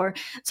not? Or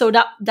so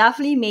that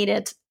definitely made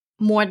it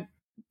more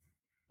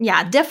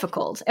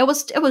difficult. It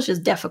was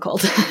just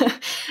difficult.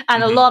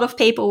 And a lot of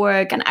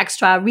paperwork and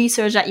extra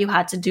research that you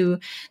had to do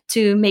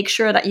to make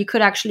sure that you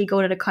could actually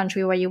go to the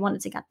country where you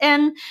wanted to get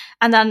in.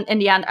 And then in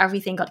the end,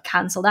 everything got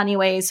canceled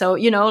anyway. So,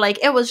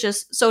 it was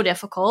just so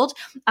difficult.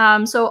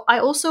 So I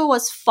also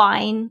was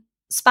fine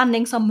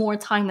spending some more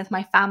time with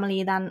my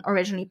family than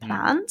originally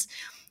planned.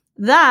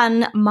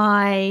 Then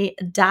my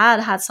dad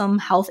had some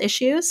health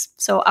issues.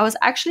 So I was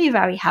actually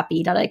very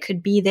happy that I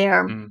could be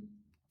there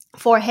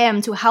for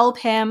him to help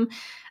him.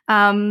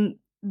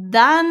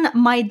 Then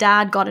my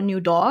dad got a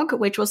new dog,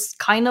 which was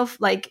kind of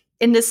like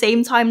in the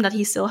same time that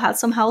he still had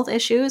some health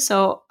issues.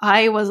 So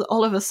I was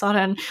all of a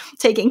sudden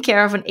taking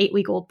care of an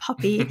 8-week-old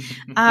puppy,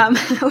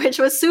 which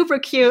was super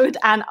cute.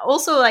 And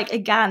also, like,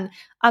 again,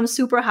 I'm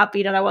super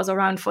happy that I was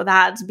around for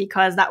that,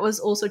 because that was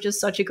also just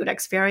such a good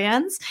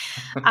experience.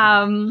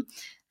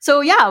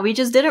 So yeah, we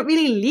just didn't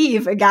really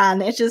leave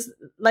again. It's just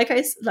like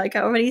I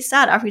already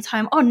said, every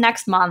time, oh,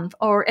 next month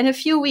or in a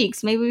few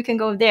weeks, maybe we can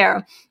go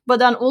there. But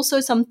then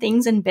also some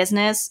things in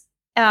business,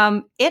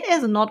 it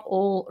is not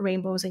all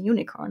rainbows and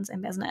unicorns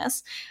in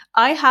business.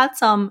 I had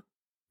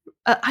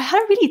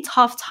a really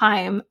tough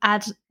time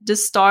at the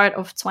start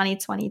of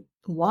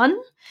 2021,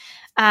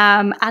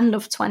 end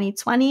of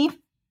 2020.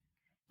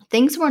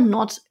 Things were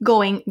not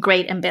going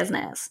great in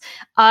business.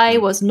 I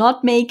was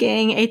not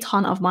making a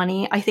ton of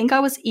money. I think I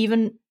was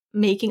even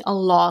making a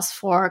loss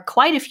for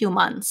quite a few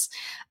months.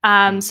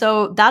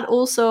 So that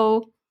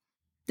also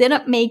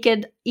didn't make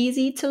it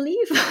easy to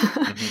leave.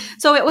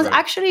 So it was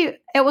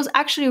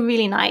actually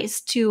really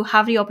nice to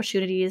have the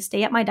opportunity to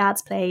stay at my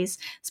dad's place,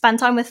 spend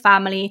time with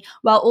family,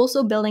 while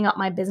also building up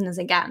my business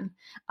again.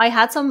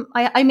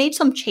 I made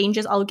some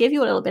changes. I'll give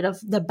you a little bit of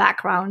the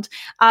background.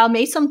 I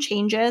made some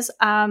changes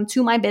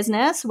to my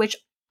business, which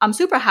I'm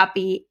super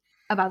happy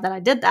about that I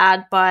did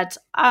that, but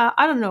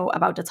I don't know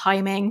about the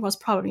timing. Was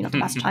probably not the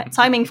best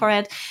timing for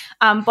it.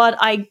 But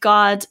I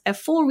got a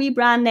full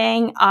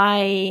rebranding.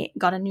 I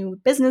got a new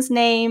business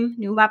name,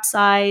 new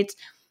website,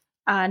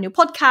 new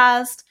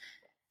podcast,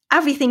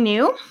 everything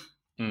new,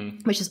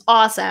 which is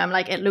awesome.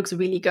 Like, it looks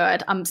really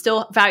good. I'm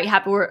still very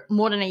happy. We're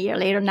more than a year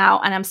later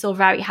now, and I'm still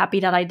very happy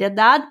that I did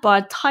that.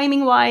 But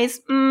timing wise,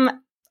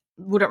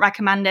 wouldn't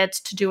recommend it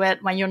to do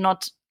it when you're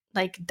not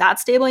like that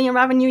stable in your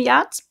revenue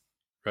yet.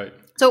 Right.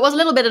 So it was a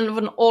little bit of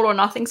an all or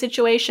nothing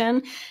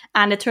situation,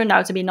 and it turned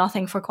out to be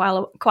nothing for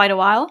quite a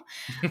while.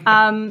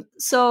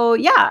 So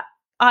yeah,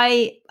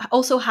 I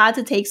also had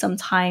to take some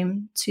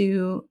time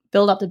to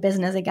build up the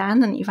business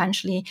again, and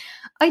eventually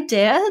I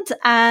did.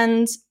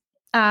 And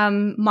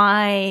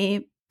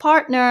my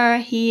partner,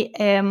 he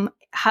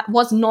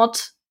was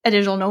not a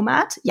digital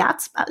nomad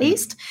yet, at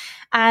least,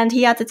 and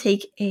he had to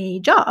take a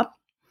job.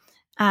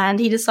 And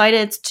he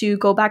decided to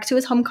go back to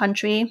his home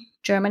country,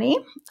 Germany.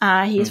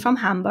 He's from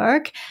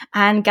Hamburg,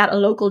 and get a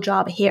local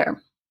job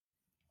here.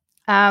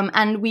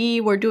 And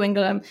we were doing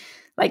the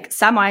like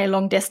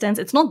semi-long distance.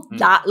 It's not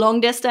that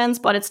long distance,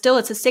 but it's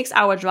a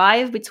 6-hour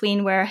drive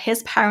between where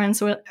his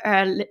parents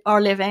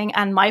are living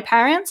and my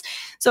parents.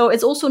 So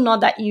it's also not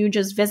that you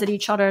just visit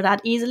each other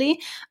that easily.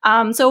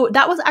 So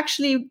that was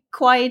actually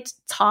quite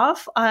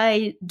tough.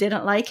 I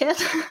didn't like it.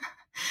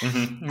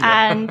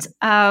 And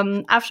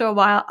after a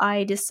while,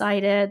 I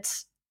decided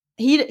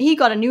he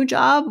got a new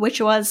job,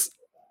 which was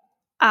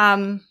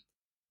a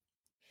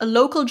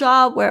local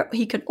job where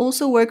he could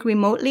also work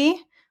remotely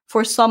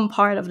for some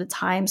part of the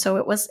time. So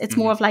it's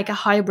more of like a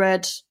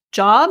hybrid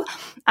job.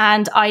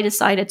 And I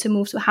decided to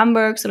move to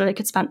Hamburg so that I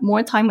could spend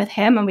more time with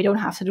him, and we don't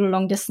have to do a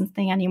long distance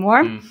thing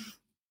anymore.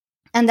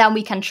 And then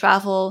we can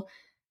travel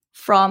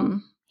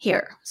from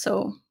here.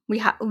 So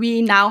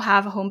we now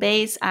have a home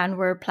base, and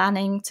we're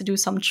planning to do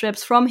some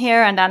trips from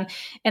here. And then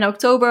in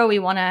October, we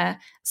want to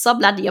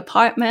sublet the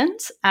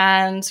apartment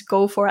and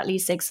go for at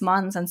least 6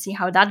 months and see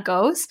how that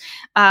goes.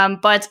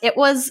 But it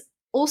was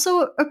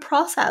also a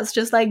process,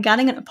 just like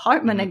getting an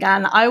apartment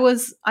again. I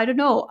was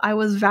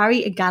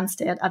very against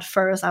it at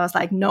first. I was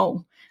like,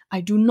 no, I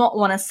do not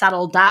want to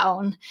settle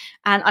down,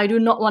 and I do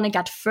not want to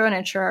get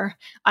furniture.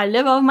 I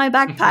live off my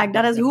backpack.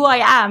 That is who I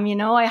am. You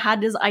know, I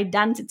had this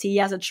identity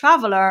as a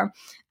traveler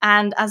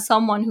and as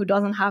someone who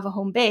doesn't have a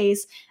home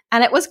base.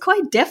 And it was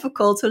quite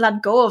difficult to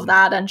let go of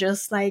that and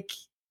just like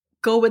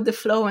go with the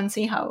flow and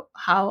see how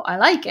I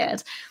like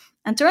it.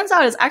 And turns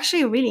out it's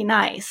actually really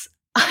nice.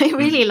 I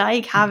really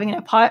like having an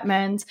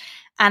apartment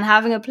and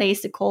having a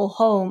place to call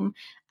home.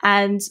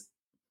 And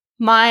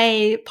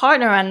my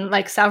partner and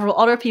like several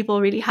other people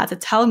really had to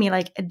tell me,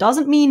 like, it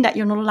doesn't mean that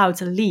you're not allowed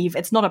to leave.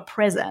 It's not a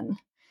prison.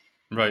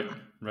 Right.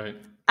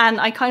 And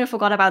I kind of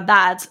forgot about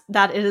that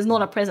it is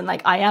not a prison.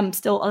 Like, I am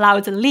still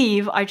allowed to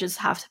leave. I just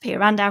have to pay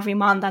rent every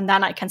month, and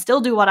then I can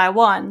still do what I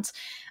want.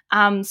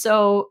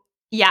 So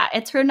yeah,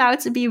 it turned out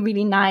to be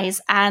really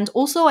nice. And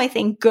also, I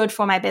think, good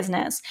for my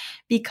business,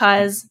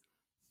 because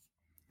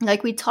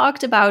like we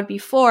talked about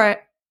before,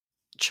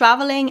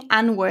 traveling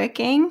and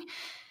working,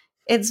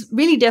 it's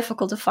really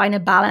difficult to find a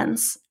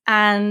balance.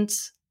 And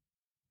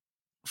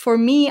for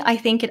me, I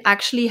think it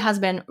actually has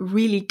been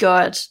really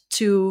good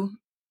to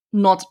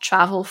not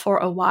travel for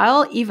a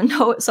while, even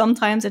though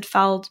sometimes it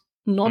felt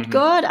not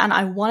good and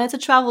I wanted to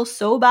travel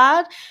so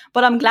bad.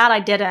 But I'm glad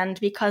I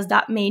didn't, because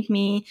that made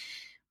me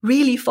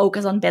really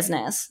focus on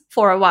business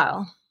for a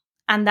while.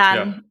 And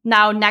then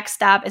now next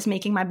step is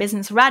making my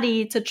business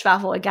ready to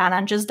travel again.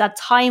 And just that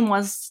time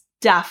was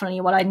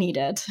definitely what I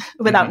needed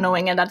without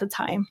knowing it at the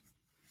time.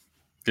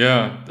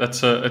 Yeah,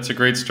 it's a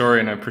great story,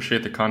 and I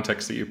appreciate the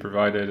context that you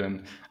provided,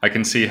 and I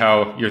can see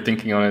how your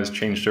thinking on it has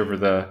changed over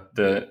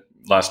the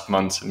last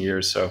months and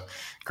years. So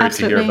great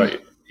to hear about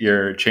Absolutely.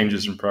 your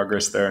changes and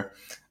progress there.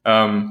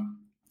 Um,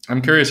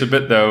 I'm curious a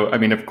bit, though. I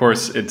mean, of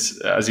course, it's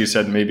as you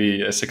said,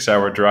 maybe a 6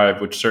 hour drive,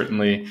 which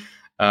certainly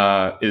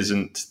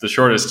isn't the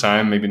shortest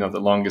time, maybe not the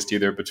longest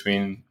either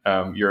between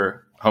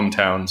your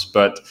hometowns,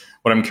 but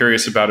what I'm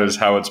curious about is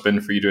how it's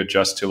been for you to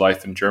adjust to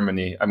life in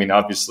Germany. I mean,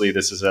 obviously,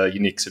 this is a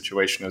unique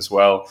situation as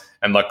well.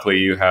 And luckily,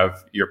 you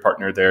have your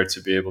partner there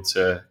to be able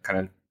to kind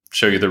of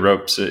show you the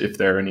ropes if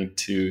there are any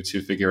to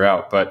figure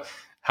out. But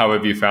how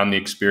have you found the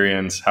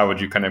experience? How would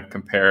you kind of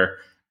compare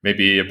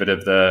maybe a bit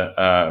of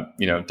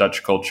the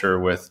Dutch culture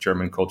with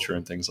German culture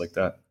and things like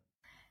that?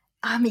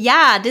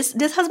 Yeah,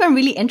 this has been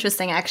really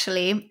interesting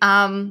actually,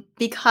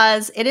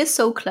 because it is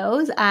so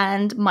close,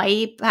 and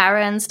my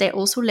parents, they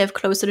also live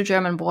close to the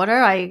German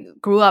border. I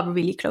grew up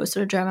really close to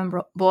the German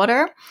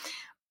border,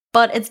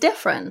 but it's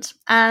different,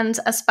 and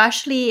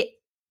especially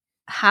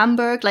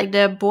Hamburg, like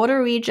the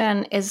border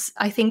region, is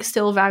I think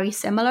still very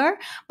similar,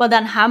 but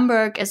then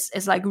Hamburg is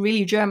like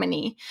really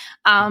Germany.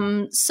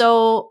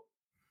 So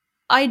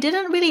I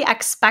didn't really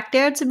expect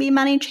there to be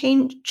many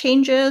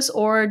changes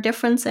or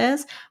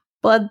differences,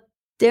 but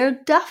there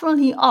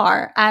definitely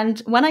are. And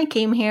when I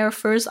came here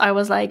first, I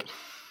was like,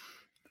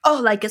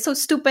 "Oh, like it's so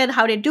stupid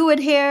how they do it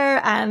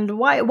here, and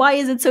why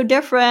is it so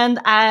different?"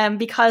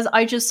 Because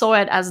I just saw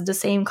it as the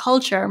same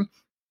culture.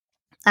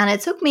 And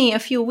it took me a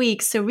few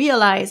weeks to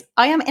realize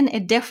I am in a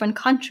different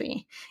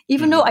country.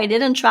 Even though Hmm. I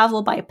didn't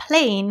travel by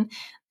plane,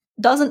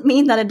 doesn't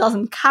mean that it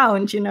doesn't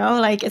count,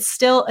 like it's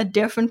still a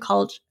different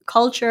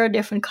culture,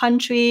 different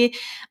country.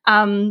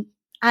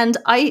 And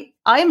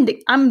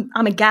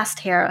I'm a guest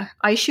here.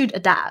 I should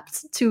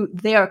adapt to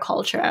their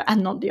culture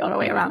and not the other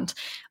way Hmm. around.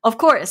 Of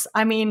course,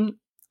 I mean,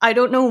 I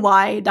don't know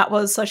why that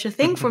was such a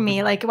thing for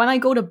me. Like when I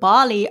go to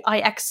Bali, I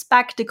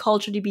expect the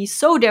culture to be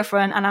so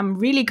different, and I'm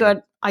really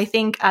good, I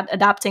think, at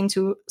adapting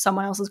to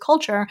someone else's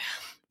culture.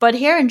 But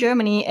here in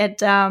Germany,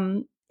 it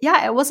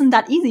wasn't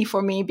that easy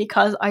for me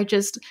because I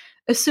just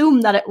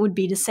assumed that it would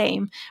be the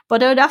same. But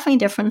there are definitely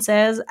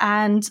differences,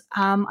 and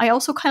I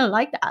also kind of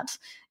like that.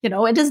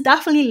 It is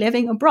definitely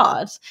living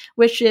abroad,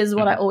 which is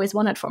what I Hmm. always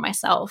wanted for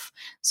myself.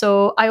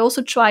 So I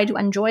also try to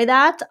enjoy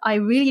that. I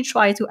really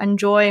try to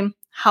enjoy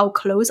how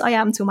close I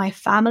am to my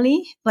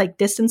family, like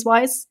distance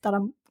wise, that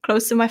I'm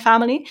close to my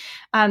family.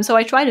 So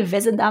I try to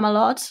visit them a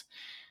lot,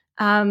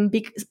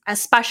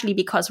 especially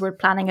because we're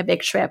planning a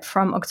big trip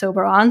from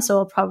October on.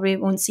 So I probably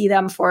won't see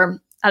them for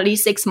at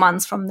least 6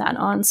 months from then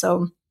on.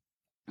 So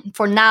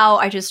for now,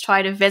 I just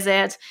try to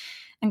visit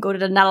and go to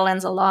the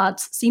Netherlands a lot,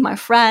 see my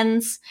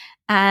friends,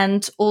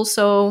 and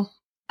also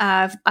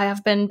I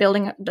have been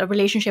building a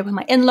relationship with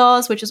my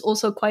in-laws, which is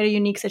also quite a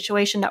unique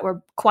situation that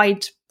we're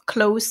quite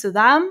close to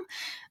them.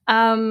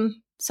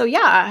 So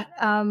yeah,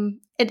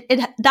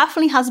 it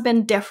definitely has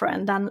been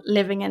different than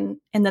living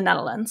in the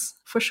Netherlands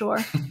for sure.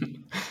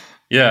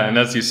 Yeah, and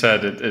as you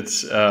said,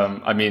 it's.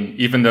 I mean,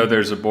 even though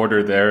there's a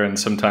border there, and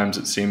sometimes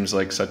it seems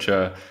like such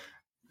a,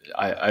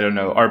 I don't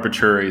know,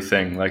 arbitrary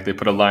thing. Like they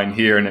put a line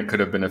here, and it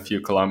could have been a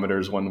few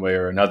kilometers one way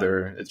or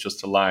another. It's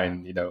just a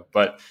line.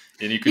 But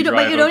and you could But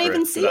drive you don't over it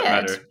even for see that it.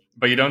 matter.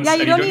 But you don't, Yeah,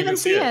 you and you don't don't even even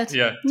see see it. it.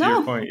 Yeah, to your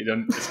No. point, you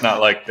don't. It's not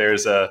like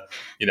there's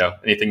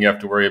anything you have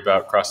to worry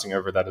about crossing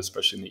over that,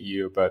 especially in the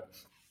EU. But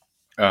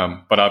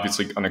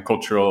obviously, on a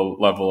cultural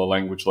level, a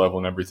language level,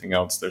 and everything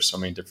else, there's so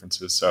many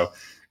differences. So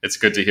it's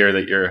good to hear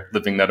that you're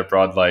living that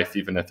abroad life,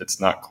 even if it's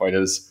not quite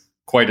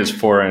as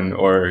foreign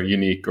or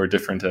unique or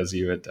different as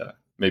you had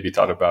maybe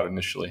thought about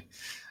initially.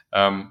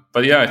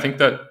 But yeah, I think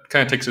that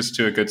kind of takes us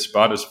to a good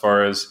spot as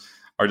far as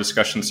our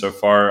discussion so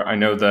far. I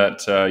know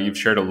that you've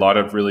shared a lot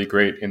of really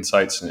great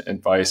insights and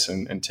advice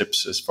and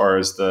tips as far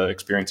as the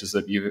experiences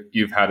that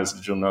you've had as a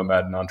digital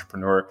nomad and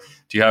entrepreneur.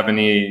 Do you have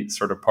any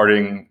sort of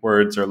parting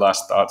words or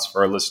last thoughts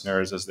for our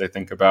listeners as they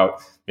think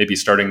about maybe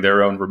starting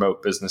their own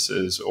remote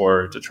businesses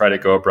or to try to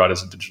go abroad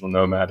as a digital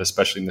nomad,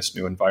 especially in this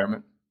new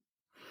environment?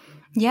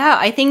 Yeah,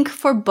 I think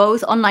for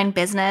both online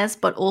business,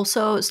 but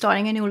also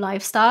starting a new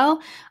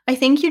lifestyle, I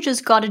think you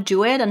just got to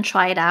do it and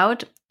try it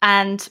out,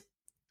 and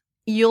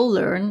you'll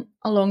learn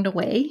along the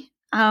way.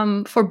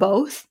 For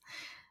both,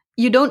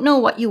 you don't know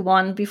what you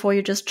want before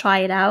you just try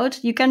it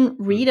out. You can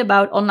read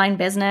about online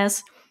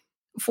business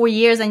for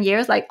years and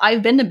years. Like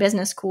I've been to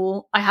business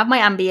school, I have my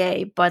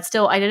MBA, but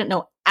still, I didn't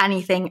know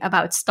anything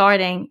about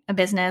starting a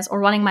business or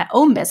running my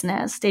own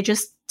business. They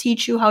just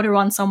teach you how to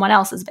run someone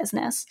else's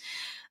business.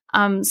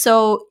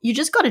 So you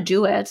just got to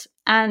do it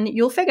and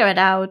you'll figure it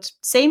out.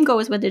 Same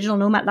goes with digital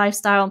nomad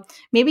lifestyle.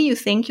 Maybe you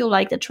think you'll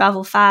like to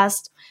travel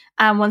fast.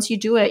 And once you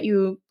do it,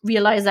 you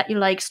realize that you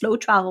like slow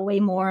travel way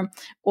more.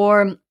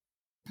 Or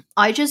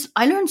I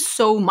learned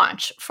so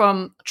much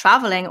from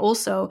traveling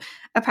also.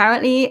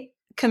 Apparently,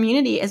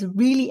 community is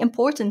really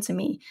important to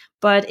me.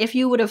 But if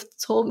you would have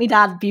told me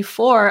that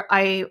before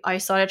I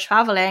started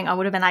traveling, I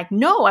would have been like,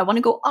 no, I want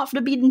to go off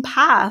the beaten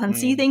path and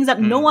see things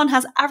that no Mm-hmm. one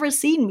has ever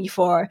seen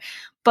before.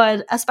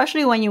 But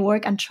especially when you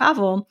work and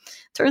travel,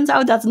 turns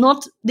out that's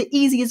not the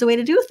easiest way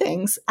to do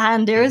things.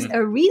 And there's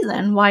a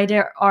reason why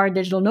there are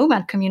digital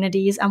nomad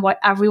communities and why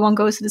everyone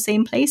goes to the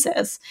same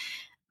places.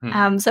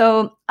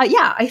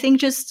 I think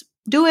just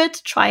do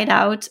it, try it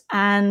out,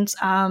 and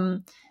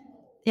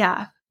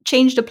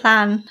change the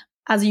plan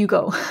as you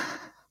go.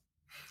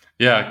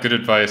 Yeah, good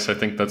advice. I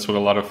think that's what a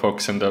lot of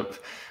folks end up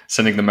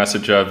sending the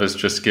message of, is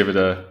just give it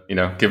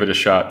a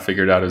shot,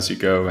 figure it out as you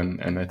go.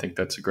 And I think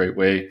that's a great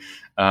way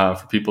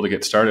for people to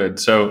get started.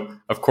 So,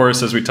 of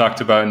course, as we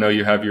talked about, I know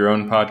you have your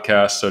own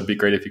podcast, so it'd be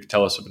great if you could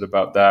tell us a bit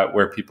about that,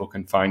 where people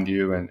can find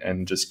you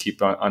and just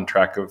keep on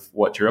track of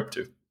what you're up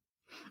to.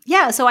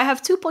 Yeah, so I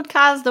have 2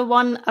 podcasts. The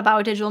one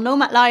about digital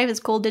nomad life is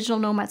called Digital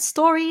Nomad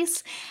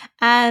Stories.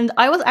 And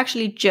I was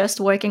actually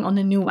just working on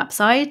the new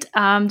website.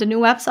 The new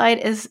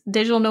website is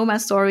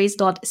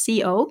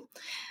digitalnomadstories.co.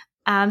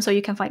 So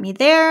you can find me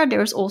there.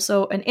 There's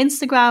also an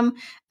Instagram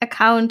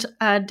account,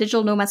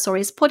 Digital Nomad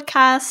Stories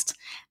Podcast.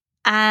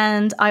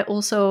 And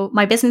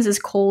my business is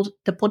called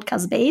The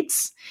Podcast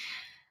Babes.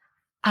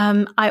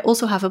 I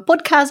also have a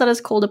podcast that is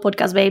called The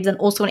Podcast Babes, and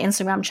also an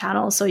Instagram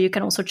channel. So you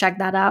can also check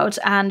that out.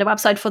 And the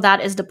website for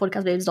that is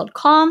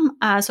thepodcastbabes.com.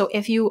 So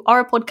if you are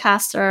a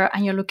podcaster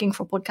and you're looking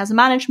for podcast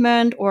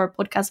management or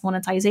podcast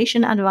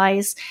monetization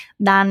advice,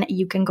 then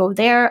you can go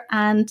there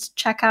and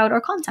check out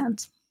our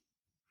content.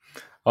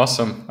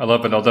 Awesome. I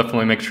love it. I'll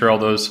definitely make sure all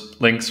those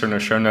links are in our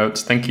show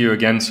notes. Thank you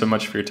again so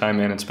much for your time,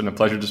 Anne. It's been a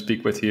pleasure to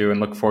speak with you,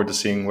 and look forward to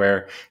seeing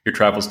where your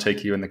travels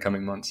take you in the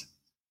coming months.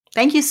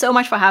 Thank you so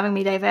much for having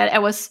me, David.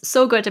 It was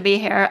so good to be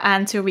here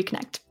and to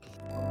reconnect.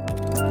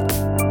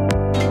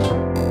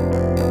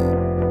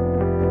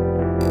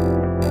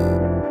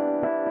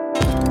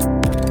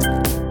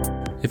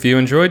 If you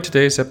enjoyed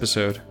today's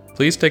episode,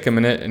 please take a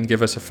minute and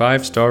give us a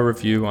 5-star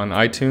review on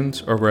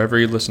iTunes or wherever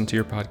you listen to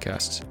your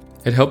podcasts.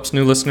 It helps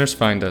new listeners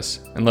find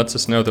us and lets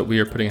us know that we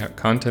are putting out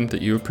content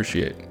that you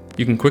appreciate.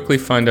 You can quickly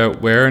find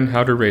out where and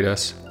how to rate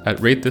us at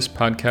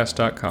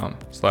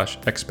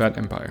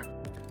ratethispodcast.com/expatempire.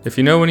 If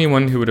you know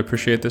anyone who would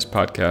appreciate this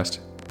podcast,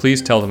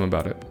 please tell them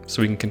about it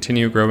so we can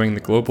continue growing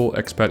the global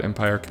Expat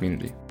Empire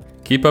community.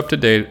 Keep up to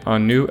date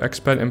on new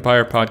Expat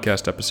Empire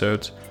podcast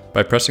episodes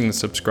by pressing the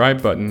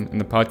subscribe button in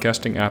the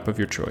podcasting app of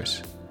your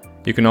choice.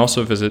 You can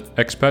also visit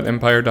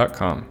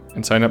expatempire.com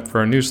and sign up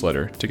for our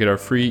newsletter to get our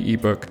free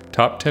ebook,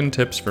 Top 10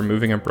 Tips for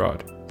Moving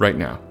Abroad, right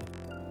now.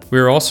 We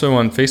are also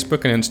on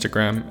Facebook and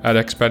Instagram at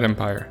Expat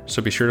Empire,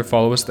 so be sure to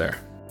follow us there.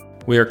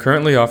 We are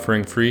currently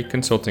offering free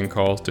consulting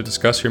calls to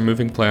discuss your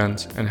moving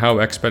plans and how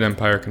Expat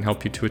Empire can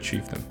help you to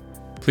achieve them.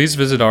 Please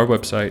visit our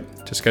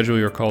website to schedule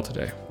your call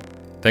today.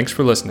 Thanks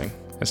for listening,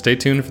 and stay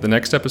tuned for the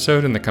next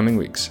episode in the coming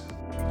weeks.